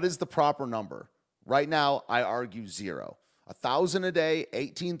 What is the proper number? Right now, I argue 0. 1,000 a day,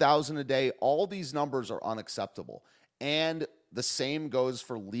 18,000 a day, all these numbers are unacceptable. And the same goes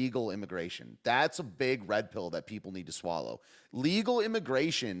for legal immigration. That's a big red pill that people need to swallow. Legal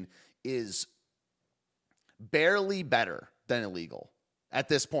immigration is barely better than illegal at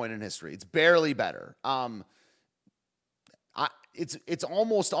this point in history. It's barely better. It's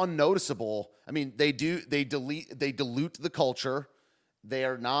almost unnoticeable. I mean, they dilute the culture. They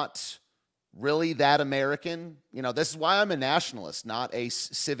are not really that American. You know, this is why I'm a nationalist, not a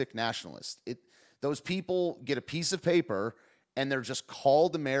civic nationalist. Those people get a piece of paper and they're just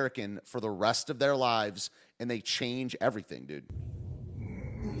called American for the rest of their lives, and they change everything, dude.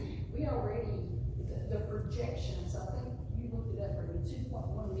 We already, the projections, I think you looked it up, for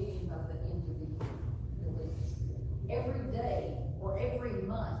 2.1 million by the end of the list. Every day or every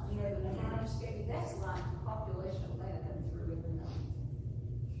month, you know, the Nehemiah schedule, that's like the population of Atlanta coming through every month.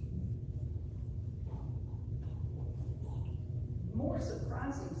 More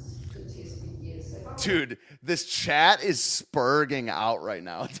surprising statistic is, dude, this chat is spurging out right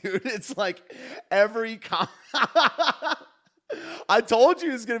now, dude. It's like every I told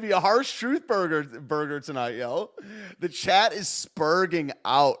you it's gonna be a harsh truth burger tonight, yo. The chat is spurging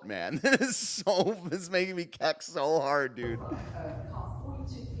out, man. It's making me keck so hard, dude.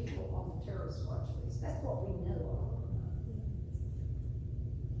 42 people on the terrorist watch list. That's what we know of.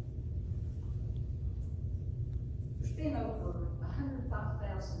 There's been over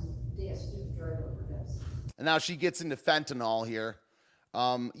 105,000 deaths due to drug overdose. And now she gets into fentanyl here.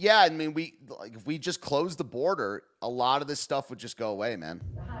 Yeah, I mean, if we just close the border, a lot of this stuff would just go away, man.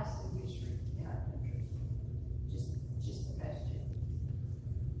 The highest in history in our country. Just the past year.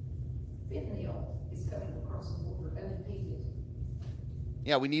 Fentanyl is coming across the border unimpeded.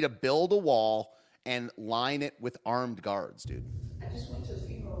 Yeah, we need to build a wall and line it with armed guards, dude. I just went to a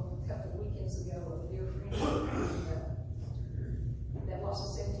funeral a couple of weekends ago of a dear friend that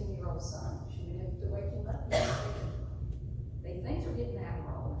lost a 17-year-old son. She didn't have to wake him up. They think they're getting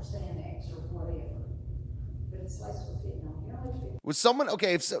alcohol or Xanax or whatever, but it's laced with fentanyl. You know what fentanyl? Was someone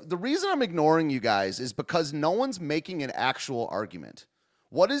okay? The reason I'm ignoring you guys is because no one's making an actual argument.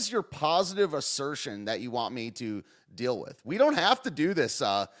 What is your positive assertion that you want me to deal with? We don't have to do this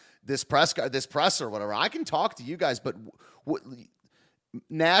press or whatever. I can talk to you guys, but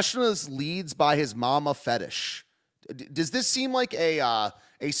Nationalist leads by his mama fetish. Does this seem like a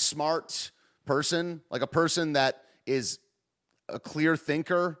smart person, like a person that is a clear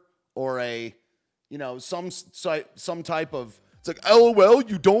thinker, or some type of, it's like, LOL,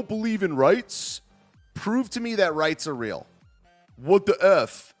 you don't believe in rights? Prove to me that rights are real. What the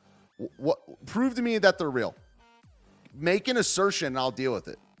F? What? Prove to me that they're real. Make an assertion and I'll deal with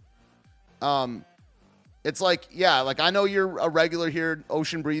it. It's like, yeah, like I know you're a regular here,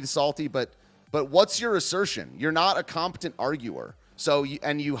 Ocean Breathe Salty, but what's your assertion? You're not a competent arguer. So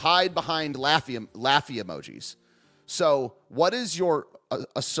you hide behind laughy emojis. So what is your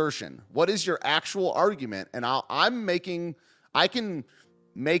assertion? What is your actual argument? And I can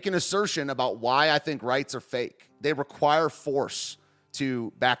make an assertion about why I think rights are fake. They require force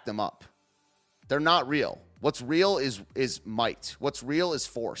to back them up. They're not real. What's real is might. What's real is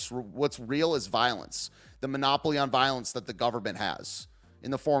force. What's real is violence. The monopoly on violence that the government has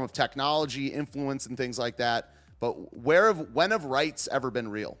in the form of technology, influence, and things like that. But when have rights ever been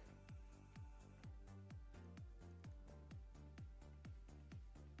real?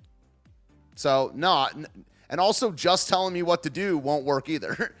 So, no, and also just telling me what to do won't work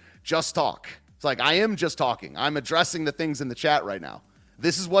either. Just talk. It's like, I am just talking. I'm addressing the things in the chat right now.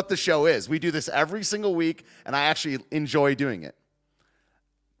 This is what the show is. We do this every single week, and I actually enjoy doing it.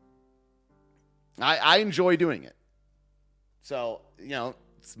 I enjoy doing it. So,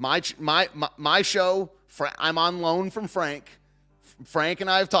 it's my show. I'm on loan from Frank. Frank and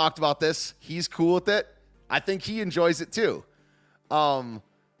I have talked about this. He's cool with it. I think he enjoys it too.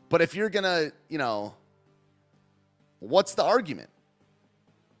 But if you're going to, what's the argument?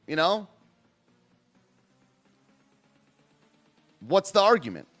 What's the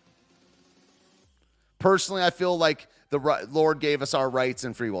argument? Personally, I feel like the Lord gave us our rights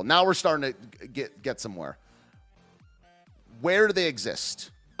and free will. Now we're starting to get somewhere. Where do they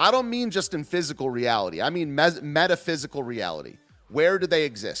exist? I don't mean just in physical reality. I mean metaphysical reality. Where do they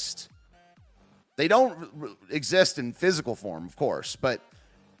exist? They don't exist in physical form, of course, but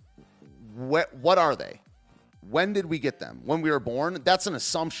what are they? When did we get them? When we were born? That's an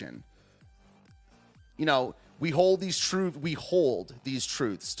assumption. We hold these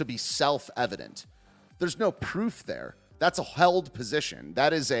truths to be self-evident. There's no proof there. That's a held position.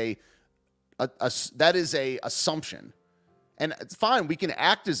 That is a assumption. And it's fine, we can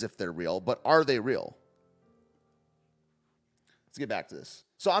act as if they're real, but are they real? Let's get back to this.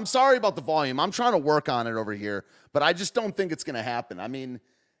 So I'm sorry about the volume. I'm trying to work on it over here, but I just don't think it's going to happen. I mean,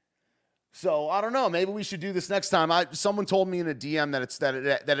 so I don't know. Maybe we should do this next time. Someone told me in a DM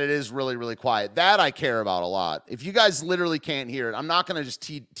that it is really, really quiet. That I care about a lot. If you guys literally can't hear it, I'm not going to just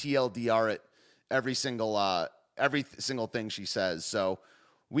TLDR it every single thing she says. So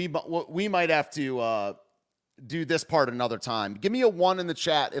we might have to do this part another time. Give me a 1 in the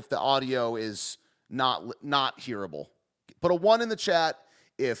chat if the audio is not hearable. Put a 1 in the chat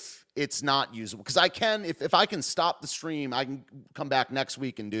if it's not usable. Because I can, if I can stop the stream, I can come back next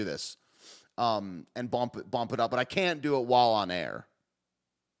week and do this. And bump it up, but I can't do it while on air.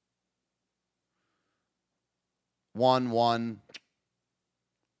 1.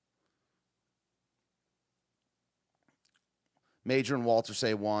 Major and Walter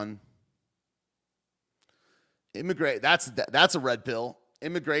say 1. That's a red pill.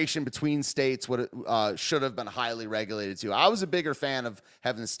 Immigration between states should have been highly regulated too. I was a bigger fan of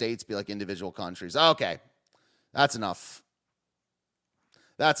having the states be like individual countries. Okay, that's enough.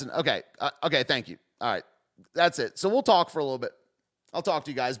 Okay. Okay. Thank you. All right. That's it. So we'll talk for a little bit. I'll talk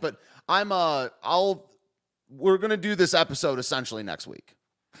to you guys, but we're going to do this episode essentially next week.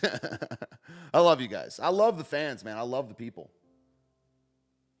 I love you guys. I love the fans, man. I love the people.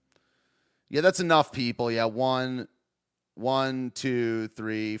 Yeah, that's enough people. Yeah. 1, 2,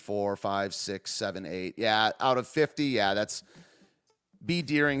 3, 4, 5, 6, 7, 8. Yeah. Out of 50. Yeah. That's B.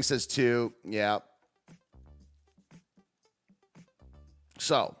 Deering says 2. Yeah.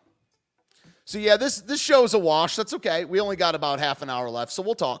 So yeah, this show is a wash. That's okay. We only got about half an hour left, so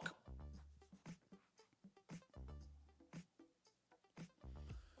we'll talk.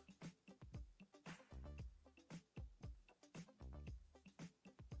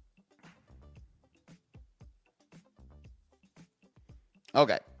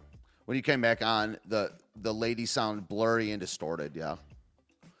 Okay. When you came back on, the lady sounded blurry and distorted, yeah.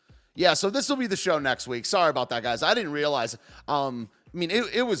 Yeah, so this will be the show next week. Sorry about that, guys. I didn't realize. I mean,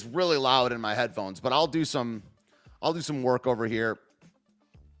 it was really loud in my headphones, but I'll do some work over here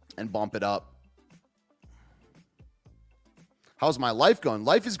and bump it up. How's my life going?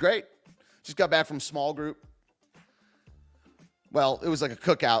 Life is great. Just got back from small group. Well, it was like a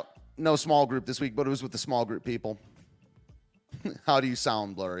cookout. No small group this week, but it was with the small group people. How do you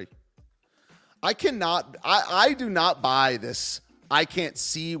sound, blurry? I do not buy this. I can't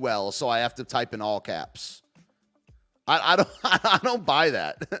see well, so I have to type in all caps. I don't buy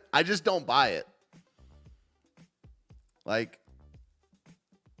that. I just don't buy it. Like,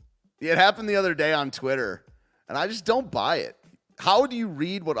 it happened the other day on Twitter, and I just don't buy it. How do you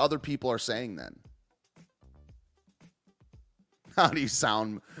read what other people are saying then? How do you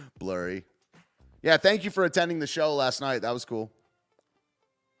sound, blurry? Yeah, thank you for attending the show last night. That was cool.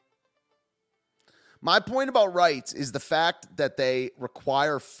 My point about rights is the fact that they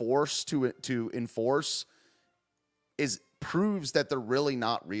require force to enforce proves that they're really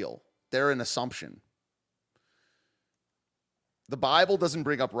not real. They're an assumption. The Bible doesn't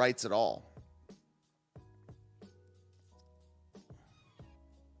bring up rights at all.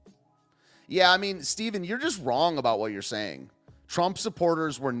 Yeah, I mean, Steven, you're just wrong about what you're saying. Trump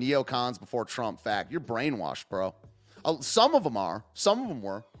supporters were neocons before Trump. Fact. You're brainwashed, bro. Some of them are. Some of them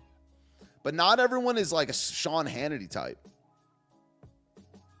were. But not everyone is like a Sean Hannity type.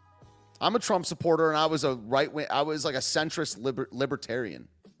 I'm a Trump supporter, and I was a right-wing. I was like a centrist libertarian.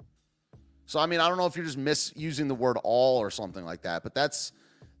 So, I mean, I don't know if you're just misusing the word all or something like that, but that's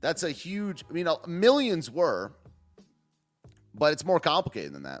a huge, millions were, but it's more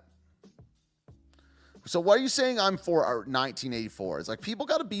complicated than that. So why are you saying I'm for 1984? It's like, people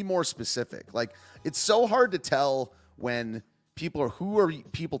got to be more specific. Like, it's so hard to tell when who are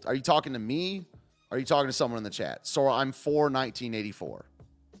people? Are you talking to me? Are you talking to someone in the chat? So I'm for 1984.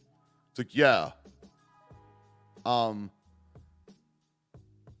 It's like, yeah.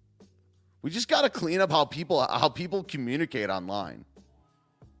 We just got to clean up how people communicate online.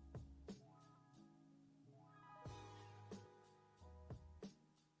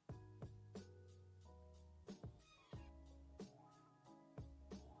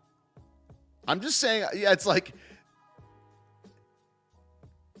 I'm just saying, yeah, it's like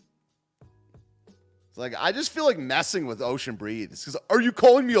I just feel like messing with Ocean Breathes because are you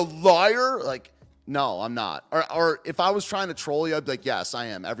calling me a liar? Like, no, I'm not. Or if I was trying to troll you, I'd be like, yes, I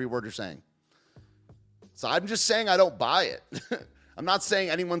am. Every word you're saying. So I'm just saying I don't buy it. I'm not saying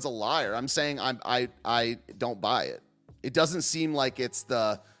anyone's a liar. I'm saying I don't buy it. It doesn't seem like it's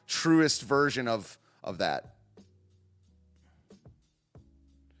the truest version of that.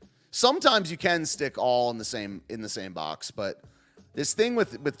 Sometimes you can stick all in the same box, but this thing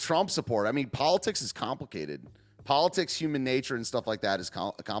with Trump support, I mean, politics is complicated. Politics, human nature, and stuff like that is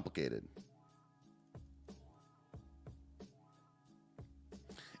complicated.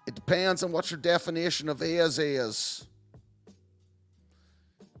 It depends on what your definition of is.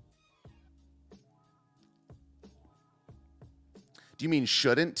 Do you mean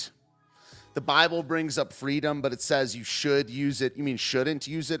shouldn't? The Bible brings up freedom, but it says you should use it. You mean shouldn't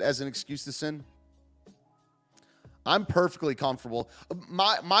use it as an excuse to sin? I'm perfectly comfortable.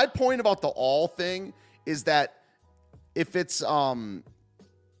 My point about the all thing is that if it's more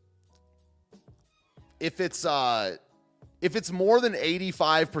than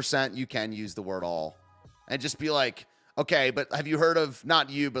 85%, you can use the word all and just be like, okay, but have you heard of, not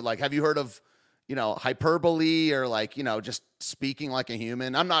you, but like, have you heard of, hyperbole or like, just speaking like a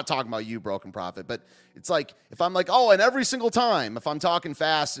human? I'm not talking about you, Broken Prophet, but it's like, if I'm like, oh, and every single time, if I'm talking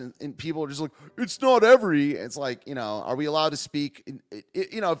fast and people are just like, it's not every, it's like, are we allowed to speak?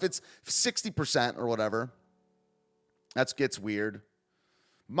 If it's 60% or whatever, that gets weird.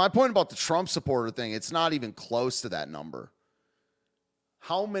 My point about the Trump supporter thing, it's not even close to that number.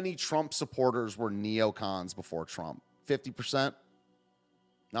 How many Trump supporters were neocons before Trump? 50%?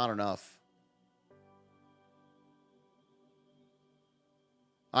 Not enough.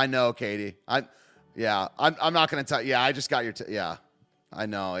 I know, Katie. I'm not going to tell. Yeah, I just got your. Yeah, I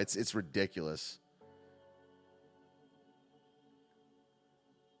know. It's ridiculous.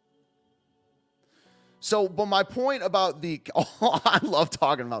 So, but my point about I love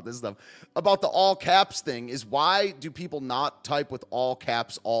talking about this stuff, about the all caps thing is why do people not type with all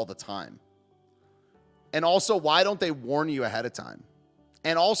caps all the time? And also, why don't they warn you ahead of time?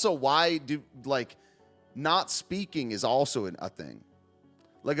 And also, why do, not speaking is also a thing.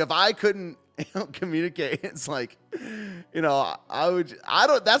 Like, if I couldn't communicate, it's like,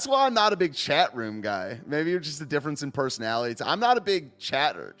 that's why I'm not a big chat room guy. Maybe it's just a difference in personalities. I'm not a big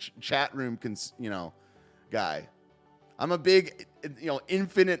chat room, guy. I'm a big,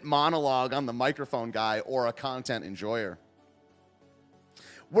 infinite monologue on the microphone guy or a content enjoyer.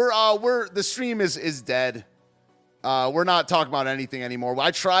 The stream is dead. We're not talking about anything anymore. I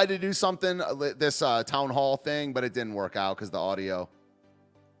tried to do something, this town hall thing, but it didn't work out because the audio.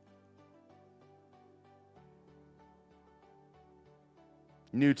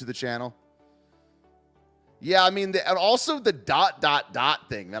 New to the channel. Yeah, I mean, and also the ...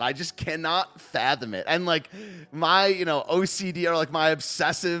 thing that I just cannot fathom it. And like my, OCD or like my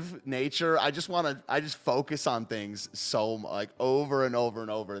obsessive nature, I just focus on things so like over and over and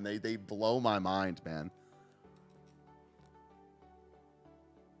over, and they blow my mind, man.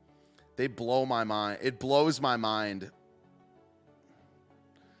 They blow my mind. It blows my mind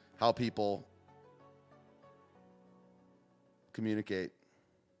how people communicate.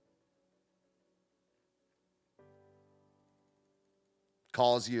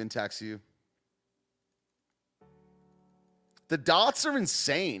 Calls you and texts you. The dots are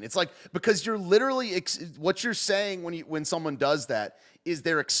insane. It's like, because you're literally, what you're saying when someone does that is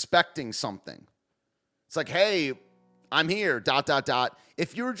they're expecting something. It's like, hey, I'm here, ...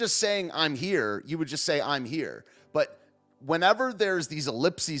 If you were just saying I'm here, you would just say I'm here. But whenever there's these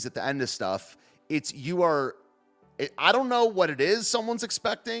ellipses at the end of stuff, I don't know what it is someone's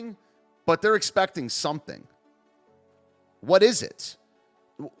expecting, but they're expecting something. What is it?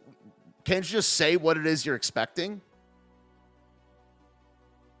 Can't you just say what it is you're expecting?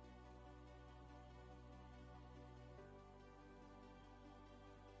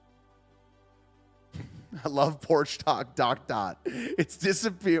 I love porch talk, ... It's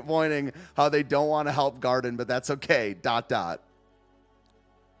disappointing how they don't want to help Garden, but that's okay, ...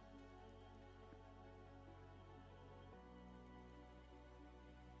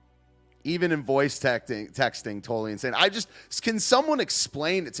 Even in voice texting, totally insane. Can someone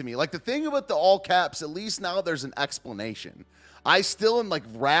explain it to me? Like the thing about the all caps, at least now there's an explanation. I still am like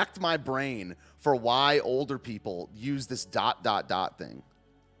racked my brain for why older people use this ... thing.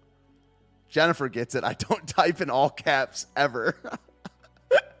 Jennifer gets it. I don't type in all caps ever.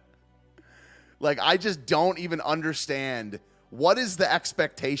 Like I just don't even understand what is the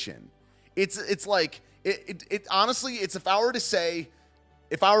expectation. It's like it honestly, it's if I were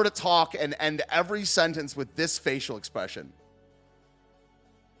to talk and end every sentence with this facial expression.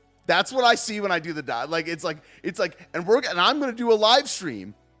 That's what I see when I do the dot. Like it's like and I'm going to do a live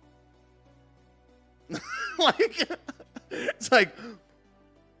stream. Like it's like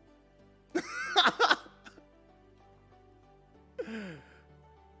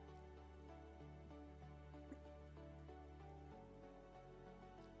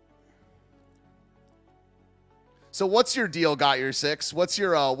So what's your deal, Got Your Six? What's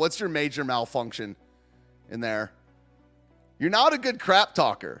your major malfunction in there? You're not a good crap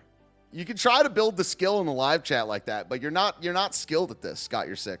talker. You can try to build the skill in the live chat like that, but you're not skilled at this, Got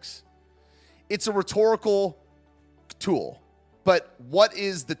Your Six. It's a rhetorical tool. But what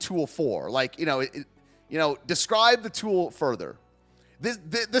is the tool for? Like, describe the tool further.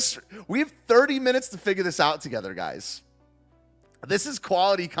 This we have 30 minutes to figure this out together, guys. This is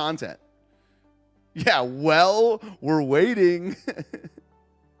quality content. Yeah, well, we're waiting.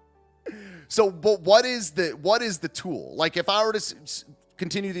 So, but what is the tool? Like if I were to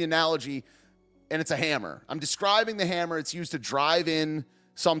continue the analogy and it's a hammer. I'm describing the hammer. It's used to drive in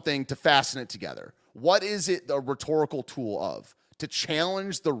something to fasten it together. What is it a rhetorical tool of? To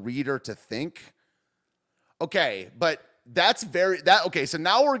challenge the reader to think? Okay, but okay, so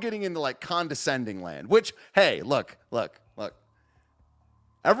now we're getting into like condescending land, which, hey, look.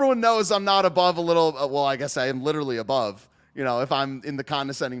 Everyone knows I'm not above a little, well, I guess I am literally above, if I'm in the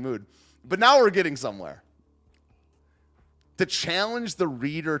condescending mood. But now we're getting somewhere. To challenge the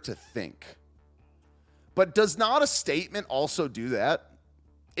reader to think. But does not a statement also do that?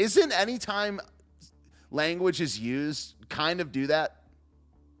 Isn't any time language is used kind of do that?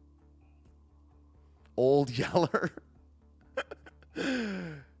 Old Yeller.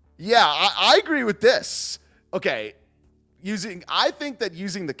 Yeah, I agree with this. Okay. I think that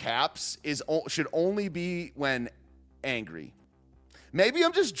using the caps should only be when angry. Maybe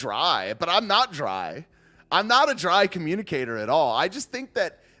I'm just dry, but I'm not dry. I'm not a dry communicator at all. I just think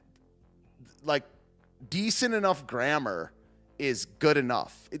that like decent enough grammar is good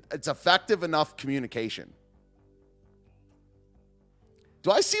enough. It's effective enough communication. Do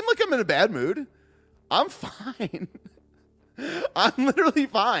I seem like I'm in a bad mood? I'm fine. I'm literally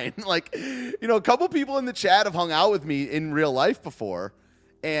fine. Like, a couple people in the chat have hung out with me in real life before,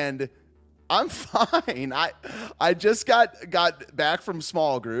 and I'm fine. I just got back from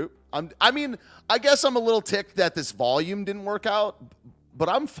small group. I guess I'm a little ticked that this volume didn't work out, but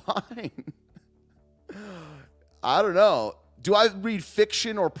I'm fine. I don't know. Do I read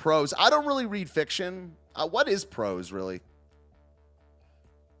fiction or prose? I don't really read fiction. What is prose, really?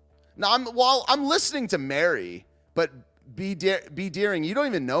 Now, I'm listening to Mary, but B. Deering, you don't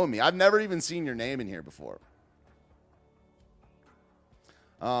even know me. I've never even seen your name in here before.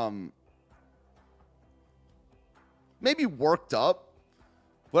 Maybe worked up.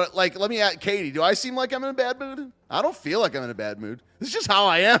 But, let me ask Katie, do I seem like I'm in a bad mood? I don't feel like I'm in a bad mood. It's just how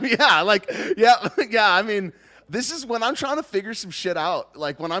I am. Yeah, this is when I'm trying to figure some shit out.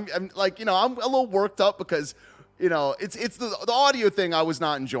 Like, when I'm a little worked up because, it's the audio thing I was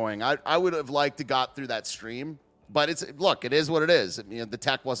not enjoying. I would have liked to got through that stream. But it is what it is. The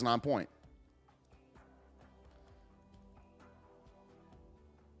tech wasn't on point.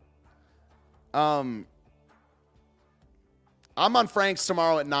 I'm on Frank's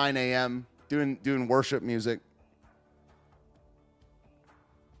tomorrow at 9 a.m. doing worship music.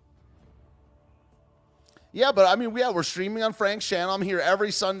 Yeah, but we're streaming on Frank's channel. I'm here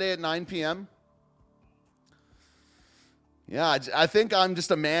every Sunday at 9 p.m. Yeah, I think I'm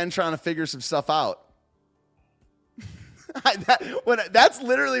just a man trying to figure some stuff out. That's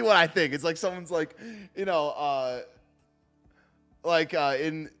literally what I think. It's like someone's like, in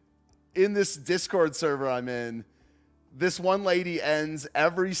this Discord server I'm in, this one lady ends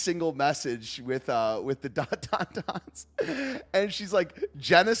every single message with the ... dots, and she's like,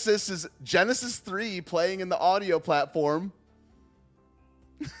 Genesis 3 playing in the audio platform.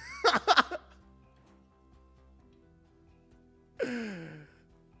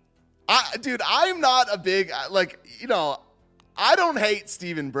 I'm not a big, I don't hate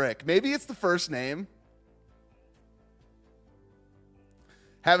Stephen Brick. Maybe it's the first name.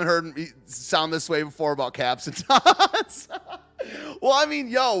 Haven't heard me sound this way before about caps and dots. Well, I mean,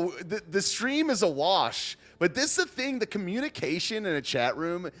 yo, the stream is a wash, but this is the thing, the communication in a chat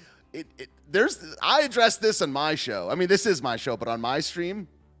room, I address this on my show. I mean, this is my show, but on my stream.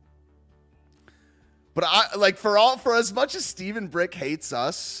 But I like for as much as Stephen Brick hates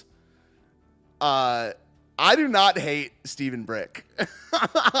us, I do not hate Stephen Brick.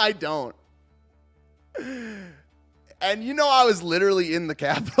 I don't. And you know, I was literally in the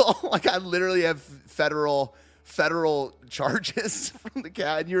Capitol. Like, I literally have federal charges from the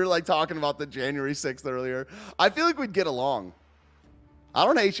cat. You were like talking about the January 6th earlier. I feel like we'd get along. I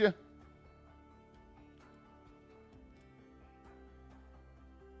don't hate you.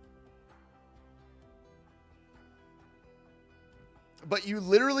 But you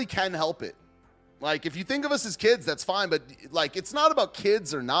literally can help it. Like, if you think of us as kids, that's fine. But like, it's not about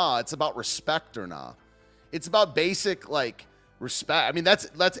kids or nah. It's about respect or nah. It's about basic like respect. I mean, that's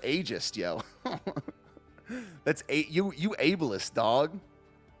ageist, yo. That's you ableist, dog.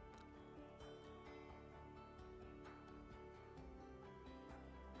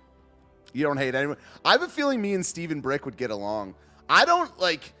 You don't hate anyone. I have a feeling me and Stephen Brick would get along. I'm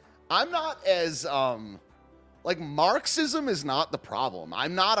not as like, Marxism is not the problem.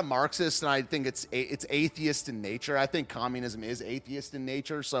 I'm not a Marxist, and I think it's atheist in nature. I think communism is atheist in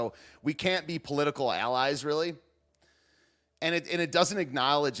nature, so we can't be political allies, really. And it doesn't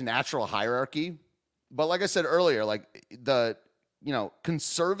acknowledge natural hierarchy. But like I said earlier, like the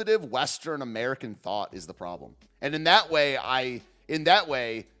conservative Western American thought is the problem. And in that way,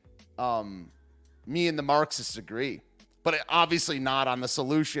 me and the Marxists agree. But obviously not on the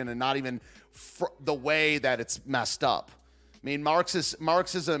solution, and not even the way that it's messed up. I mean,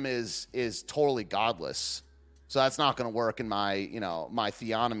 Marxism is totally godless. So that's not going to work in my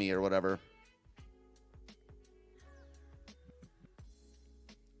theonomy or whatever.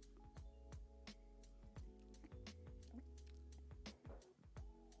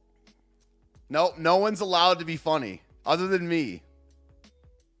 No, no one's allowed to be funny other than me.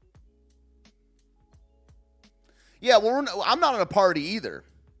 Yeah, well, I'm not in a party either.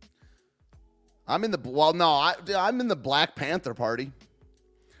 I'm in the Black Panther Party.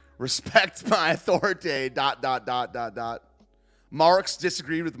 Respect my authority. ... Marx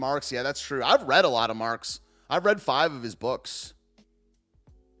disagreed with Marx. Yeah, that's true. I've read a lot of Marx. I've read 5 of his books.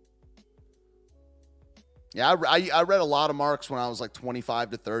 Yeah, I read a lot of Marx when I was like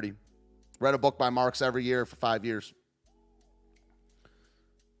 25 to 30. Read a book by Marx every year for 5 years.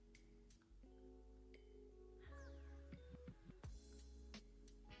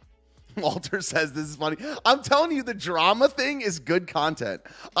 Walter says this is funny. I'm telling you, the drama thing is good content.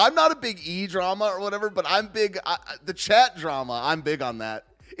 I'm not a big drama or whatever, but I'm big. The chat drama, I'm big on that.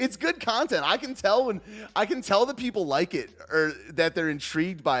 It's good content. I can tell that people like it or that they're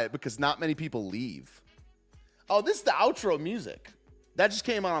intrigued by it because not many people leave. Oh, this is the outro music. That just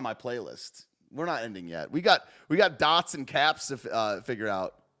came out on my playlist. We're not ending yet. We got dots and caps to figure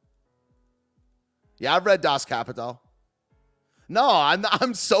out. Yeah, I've read Das Kapital. No,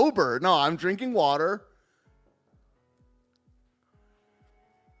 I'm sober. No, I'm drinking water.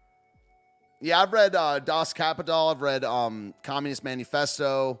 Yeah, I've read Das Kapital. I've read Communist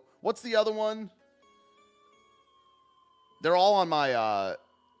Manifesto. What's the other one? They're all on my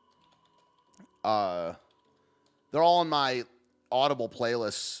Audible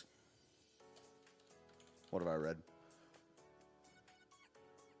playlists. What have I read?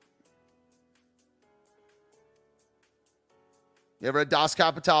 You ever read Das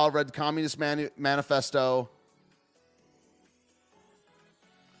Kapital? I've read Communist Manifesto.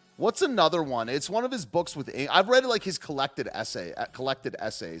 What's another one? It's one of his books with ink. I've read like his collected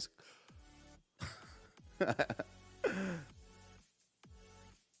essays.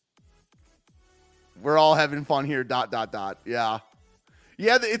 We're all having fun here. ... Yeah.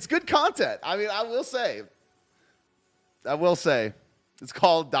 Yeah, it's good content. I mean, I will say. It's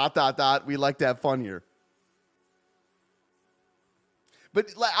called ... We like to have fun here.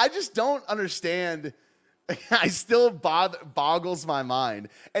 But like, I just don't understand. I still boggles my mind.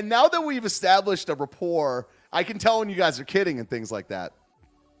 And now that we've established a rapport, I can tell when you guys are kidding and things like that.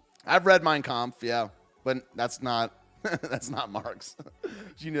 I've read Mein Kampf, yeah, but that's not Marx.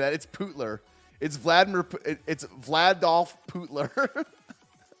 You knew that? It's Putler. It's Vladolf Putler.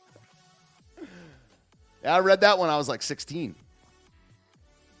 Yeah, I read that when I was like 16.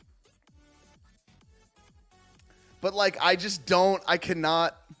 But like, I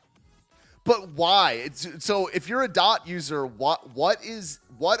cannot. But why? So if you're a dot user, why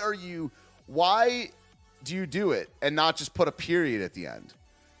do you do it and not just put a period at the end?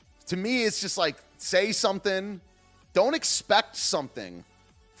 To me, it's just like, say something. Don't expect something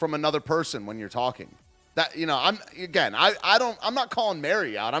from another person when you're talking. That, I'm not calling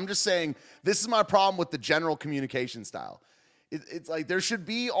Mary out. I'm just saying this is my problem with the general communication style. It's like there should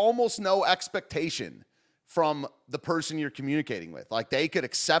be almost no expectation from the person you're communicating with. Like they could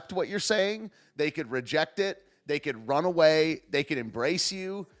accept what you're saying, they could reject it, they could run away, they could embrace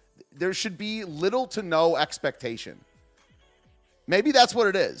you. There should be little to no expectation. Maybe that's what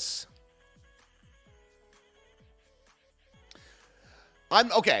it is. I'm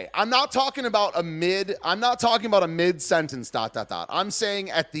not talking about a mid sentence ... I'm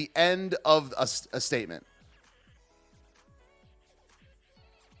saying at the end of a statement.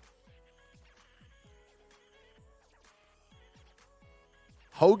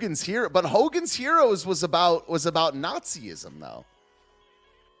 Hogan's Heroes was about Nazism though.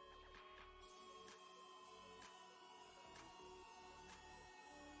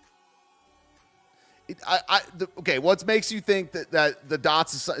 What makes you think that the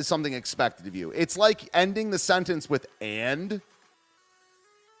dots is something expected of you? It's like ending the sentence with "and,"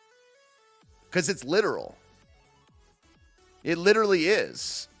 because it's literal. It literally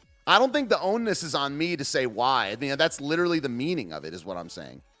is. I don't think the onus is on me to say why. I mean, that's literally the meaning of it, is what I'm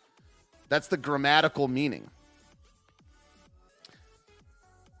saying. That's the grammatical meaning.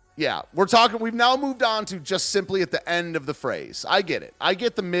 Yeah, we've now moved on to just simply at the end of the phrase. I get it. I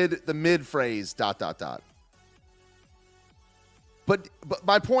get the mid phrase ... But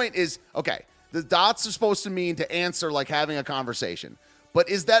my point is, okay, the dots are supposed to mean to answer, like having a conversation. But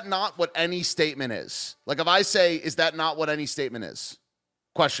is that not what any statement is? Like if I say, is that not what any statement is?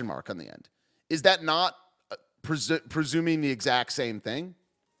 Question mark on the end. Is that not presuming the exact same thing?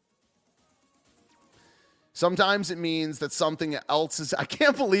 Sometimes it means that something else is... I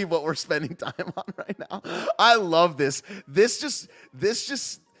can't believe what we're spending time on right now. I love this. This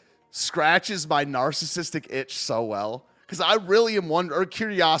just scratches my narcissistic itch so well. Because I really am or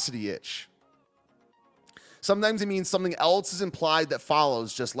curiosity itch. Sometimes it means something else is implied that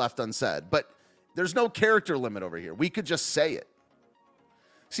follows just left unsaid. But there's no character limit over here. We could just say it.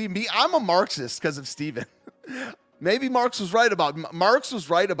 See, I'm a Marxist because of Steven. Maybe Marx was right about...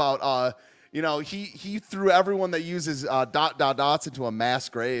 he threw everyone that uses ... dots into a mass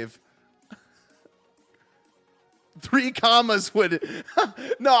grave. 3 commas would...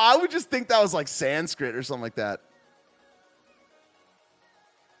 No, I would just think that was like Sanskrit or something like that.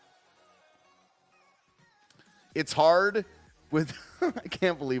 It's hard with... I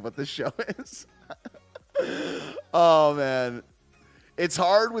can't believe what this show is. Oh, man. It's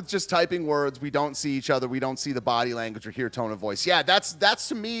hard with just typing words. We don't see each other. We don't see the body language or hear tone of voice. Yeah, that's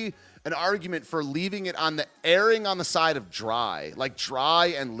to me an argument for leaving it erring on the side of dry, like dry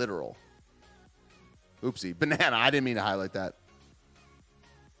and literal. Oopsie, banana. I didn't mean to highlight that.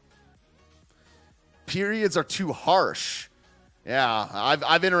 Periods are too harsh. Yeah,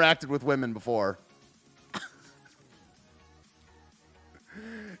 I've interacted with women before.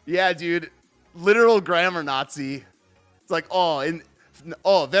 Yeah, dude. Literal grammar Nazi. It's like,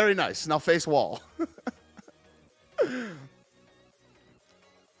 very nice. Now face wall.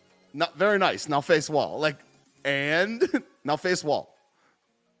 Not very nice. Now face wall. Like, and now face wall.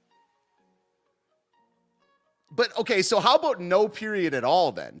 But okay, so how about no period at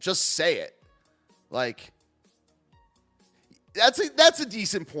all then? Just say it. Like, that's a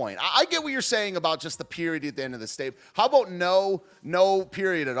decent point. I get what you're saying about just the period at the end of the statement. How about no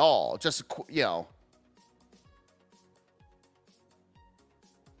period at all? Just, All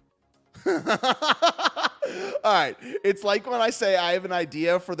right. It's like when I say I have an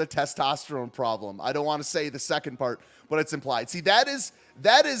idea for the testosterone problem. I don't want to say the second part, but it's implied. See, that is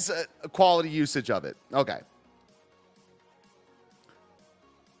a quality usage of it. Okay.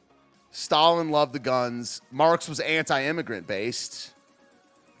 Stalin loved the guns. Marx was anti-immigrant based.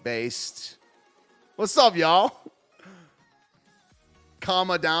 What's up, y'all?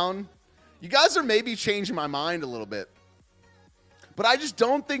 Comma down. You guys are maybe changing my mind a little bit. But I just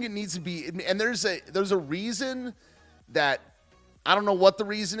don't think it needs to be. And there's a reason that I don't know what the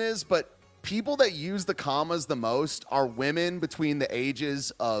reason is, but people that use the commas the most are women between the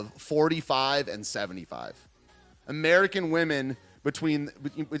ages of 45 and 75. American women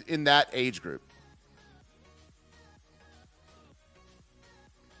in that age group.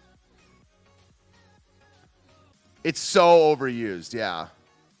 It's so overused, yeah.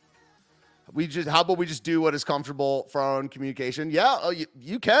 How about we just do what is comfortable for our own communication? Yeah,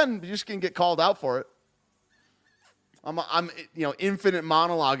 you can. You just can get called out for it. I'm infinite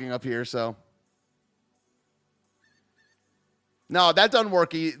monologuing up here, so. No, that doesn't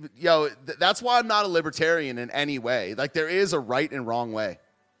work. That's why I'm not a libertarian in any way. Like, there is a right and wrong way.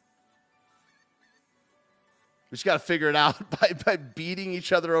 We just got to figure it out by beating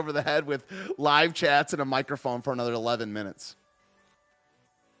each other over the head with live chats and a microphone for another 11 minutes.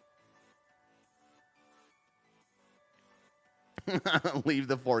 Leave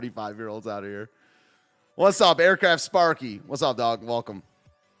the 45-year-olds out of here. What's up, Aircraft Sparky? What's up, dog? Welcome.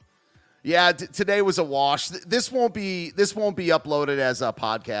 Yeah, today was a wash. This won't be uploaded as a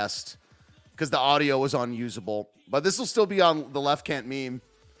podcast because the audio was unusable. But this will still be on the Left Can't Meme.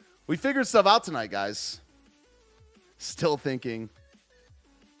 We figured stuff out tonight, guys. Still thinking.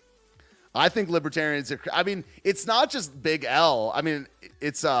 I think libertarians are. I mean, it's not just Big L. I mean,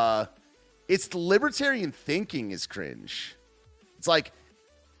 it's the libertarian thinking is cringe. It's like,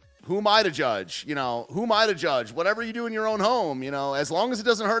 who am I to judge? You know, who am I to judge? Whatever you do in your own home, you know, as long as it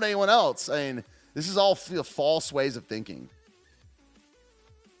doesn't hurt anyone else. I mean, this is all false ways of thinking.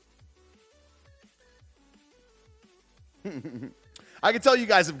 I can tell you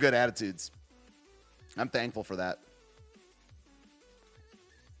guys have good attitudes. I'm thankful for that.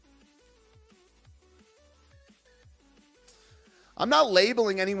 I'm not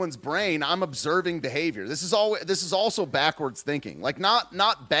labeling anyone's brain. I'm observing behavior. This is also backwards thinking. Like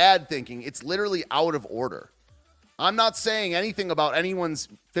not bad thinking. It's literally out of order. I'm not saying anything about anyone's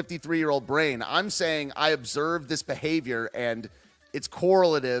 53-year-old brain. I'm saying I observe this behavior and it's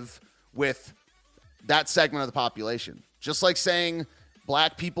correlative with that segment of the population. Just like saying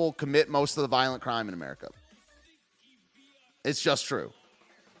black people commit most of the violent crime in America. It's just true.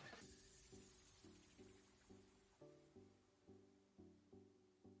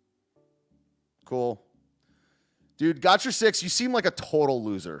 Cool. Dude, got your 6. You seem like a total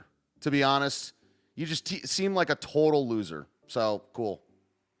loser, to be honest. You just seem like a total loser. So, cool.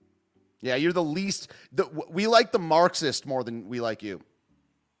 Yeah, you're the least. We like the Marxist more than we like you.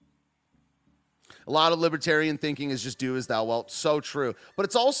 A lot of libertarian thinking is just do as thou wilt. So true. But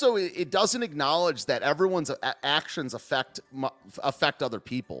it's also, it doesn't acknowledge that everyone's actions affect other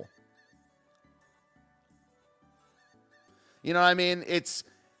people. You know what I mean?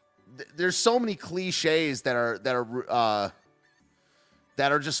 There's so many cliches that are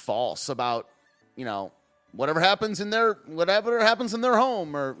just false about, you know, whatever happens in their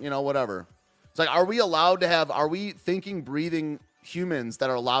home or, you know, whatever. It's like, are we thinking, breathing humans that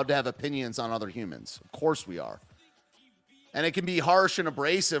are allowed to have opinions on other humans? Of course we are. And it can be harsh and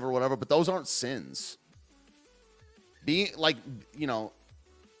abrasive or whatever, but those aren't sins. Being like, you know,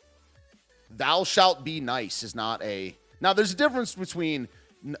 thou shalt be nice is not a. Now there's a difference between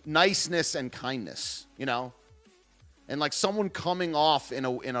niceness and kindness, you know, and like someone coming off in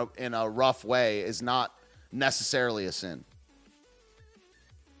a rough way is not necessarily a sin.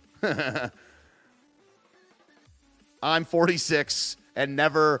 I'm 46 and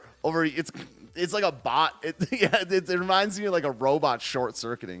never over. It's like a bot. It reminds me of like a robot short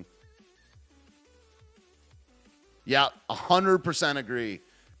circuiting. Yeah, 100% agree.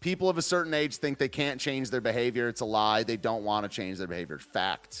 People of a certain age think they can't change their behavior. It's a lie. They don't want to change their behavior.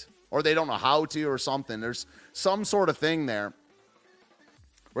 Fact. Or they don't know how to or something. There's some sort of thing there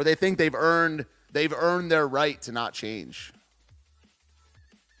where they think they've earned their right to not change.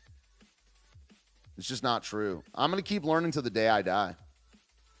 It's just not true. I'm going to keep learning till the day I die.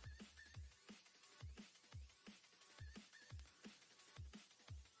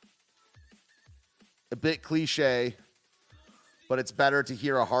 A bit cliche, but it's better to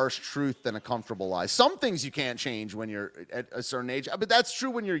hear a harsh truth than a comfortable lie. Some things you can't change when you're at a certain age, but that's true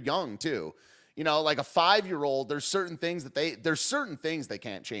when you're young too. You know, like a 5-year-old, there's certain things they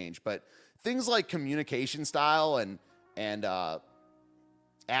can't change, but things like communication style and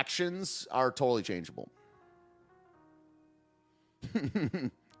actions are totally changeable.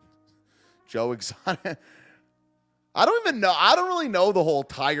 Joe Exotic. I don't even know. I don't really know the whole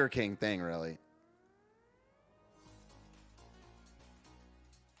Tiger King thing, really.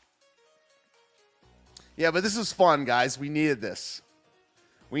 Yeah, but this is fun, guys. We needed this.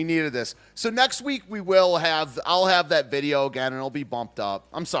 So next week I'll have that video again and it'll be bumped up.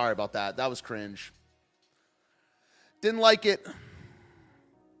 I'm sorry about that. That was cringe. Didn't like it.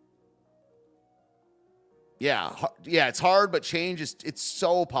 Yeah, it's hard, but change it's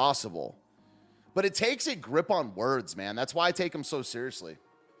so possible. But it takes a grip on words, man. That's why I take them so seriously.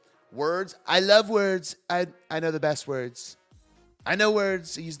 Words, I love words. I know the best words. I know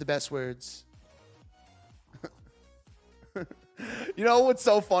words. I use the best words. You know what's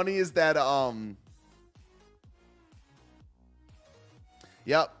so funny is that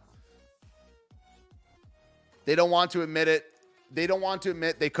yep. They don't want to admit it. They don't want to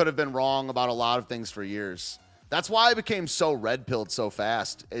admit they could have been wrong about a lot of things for years. That's why I became so red-pilled so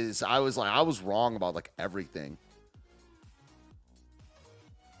fast. I was wrong about like everything.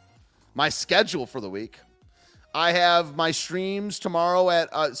 My schedule for the week. I have my streams tomorrow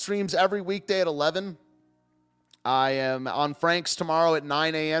at streams every weekday at 11. I am on Frank's tomorrow at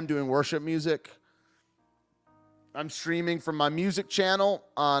 9 a.m. doing worship music. I'm streaming from my music channel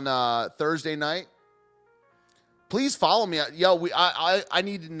on Thursday night. Please follow me. Yo, I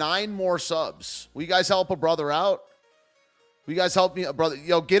need 9 more subs. Will you guys help a brother out? Will you guys help me, brother?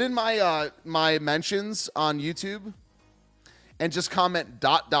 Yo, get in my my mentions on YouTube and just comment ...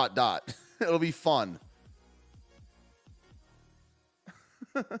 It'll be fun.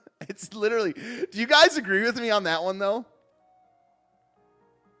 It's literally. Do you guys agree with me on that one though?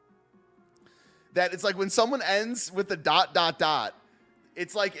 That it's like when someone ends with the ...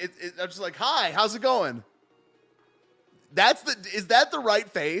 It's like I'm just like, hi, how's it going? Is that the right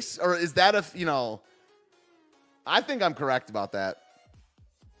face, or is that a, you know? I think I'm correct about that.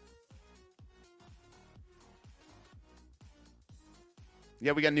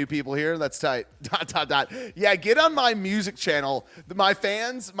 Yeah, we got new people here. That's tight. ... Yeah, get on my music channel. My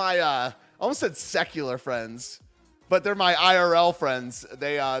fans, my I almost said secular friends, but they're my IRL friends.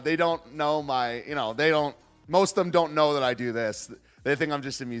 They don't know my, you know, most of them don't know that I do this. They think I'm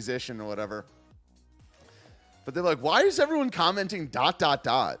just a musician or whatever. But they're like, why is everyone commenting ...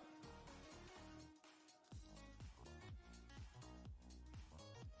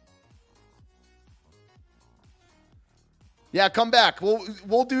 Yeah, come back.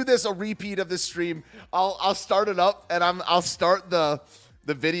 We'll do this, a repeat of this stream. I'll start it up, and I'll start the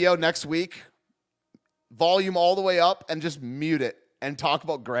video next week, volume all the way up, and just mute it and talk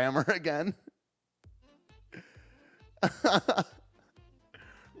about grammar again.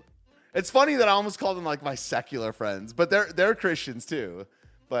 It's funny that I almost called them like my secular friends, but they're Christians too.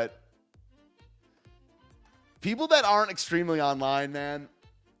 But people that aren't extremely online, man.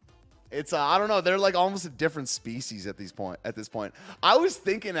 It's I don't know. They're like almost a different species at this point. I was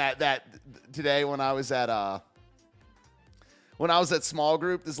thinking that today when I was at small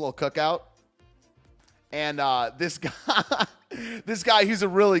group, this little cookout, and this guy, he's a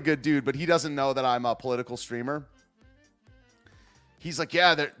really good dude, but he doesn't know that I'm a political streamer. He's like,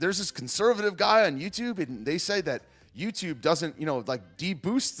 yeah, there's this conservative guy on YouTube, and they say that YouTube doesn't, you know, like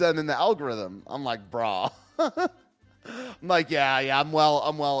de-boost them in the algorithm. I'm like, brah. I'm like, yeah, I'm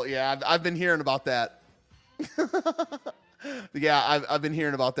well. Yeah, I've been hearing about that. Yeah, I've been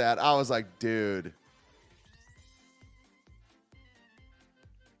hearing about that. I was like, dude.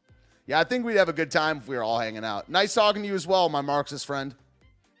 Yeah, I think we'd have a good time if we were all hanging out. Nice talking to you as well, my Marxist friend.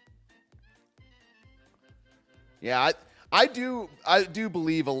 Yeah, I do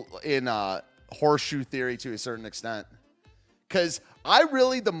believe in horseshoe theory to a certain extent. Because I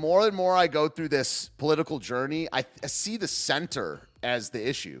really, the more and more I go through this political journey, I see the center as the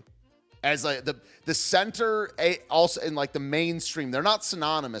issue. As like the center, also in like the mainstream. They're not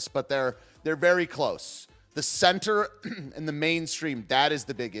synonymous, but they're very close. The center and the mainstream, that is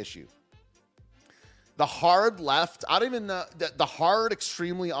the big issue. The hard left, I don't even know, the hard,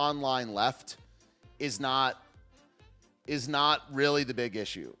 extremely online left is not really the big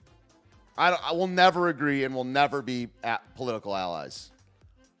issue. I will never agree and will never be political allies.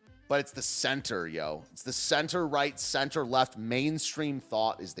 But it's the center, yo. It's the center right, center left, mainstream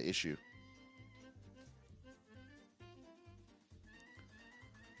thought is the issue.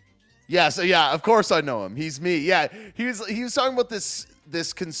 Yeah, so yeah, of course I know him. He's me. Yeah, he was talking about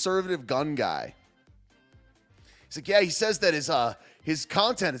this conservative gun guy. He's like, yeah, he says that his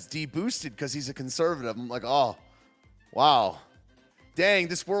content is de-boosted because he's a conservative. I'm like, oh, wow. Dang,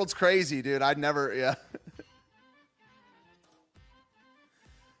 this world's crazy, dude. I'd never, yeah.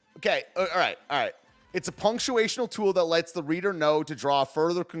 Okay, all right. It's a punctuational tool that lets the reader know to draw a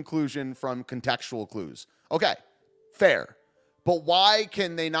further conclusion from contextual clues. Okay, fair. But why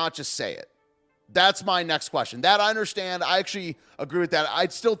can they not just say it? That's my next question. That I understand. I actually agree with that. I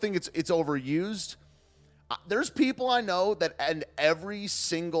still think it's overused. There's people I know that end every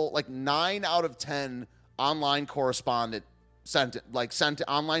single, like 9 out of 10 online correspondent sent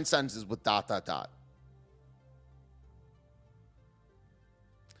online sentences with ...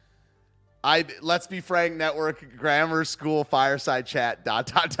 Let's Be Frank Network, Grammar School, Fireside Chat, ...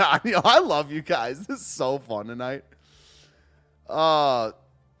 You know, I love you guys. This is so fun tonight. I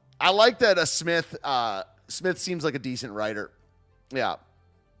like that Smith seems like a decent writer. Yeah.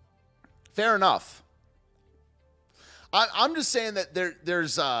 Fair enough. I'm just saying that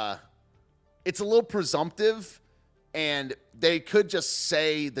there's it's a little presumptive, and they could just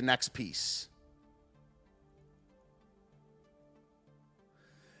say the next piece.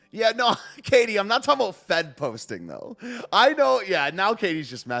 Yeah, no, Katie, I'm not talking about Fed posting, though. I know, yeah, now Katie's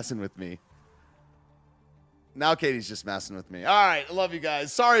just messing with me. Now Katie's just messing with me. All right, I love you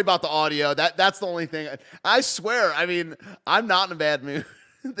guys. Sorry about the audio. That's the only thing. I swear, I mean, I'm not in a bad mood.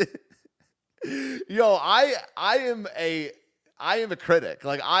 Yo, I am a critic.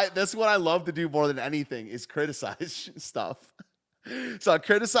 Like that's what I love to do more than anything is criticize stuff. So I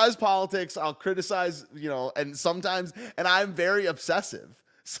criticize politics, I'll criticize, and sometimes I'm very obsessive.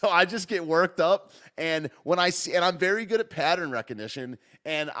 So I just get worked up, and when and I'm very good at pattern recognition,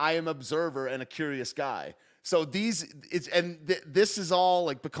 and I am an observer and a curious guy. So this is all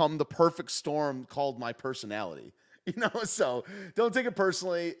like become the perfect storm called my personality. So don't take it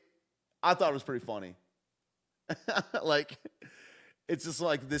personally. I thought it was pretty funny. Like it's just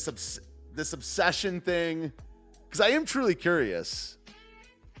like this obsession thing, because I am truly curious.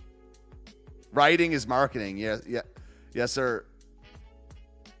 Writing is marketing. Yes, sir.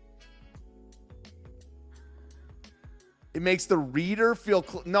 It makes the reader feel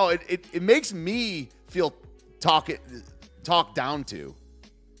it makes me feel talked down to.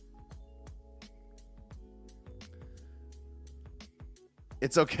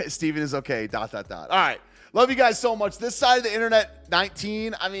 It's okay. Steven is okay. ... All right. Love you guys so much. This side of the internet,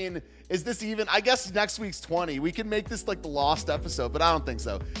 19. I mean, is this even? I guess next week's 20. We can make this like the lost episode, but I don't think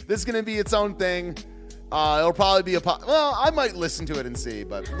so. This is going to be its own thing. It'll probably be well, I might listen to it and see,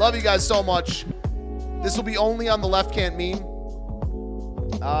 but love you guys so much. This will be only on the Left Can't Meme.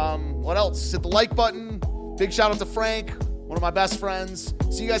 What else? Hit the like button. Big shout out to Frank, one of my best friends.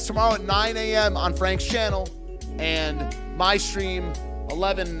 See you guys tomorrow at 9 a.m. on Frank's channel and my stream,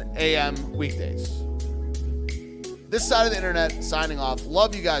 11 a.m. weekdays. This side of the internet signing off.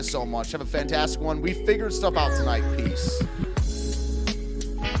 Love you guys so much. Have a fantastic one. We figured stuff out tonight. Peace.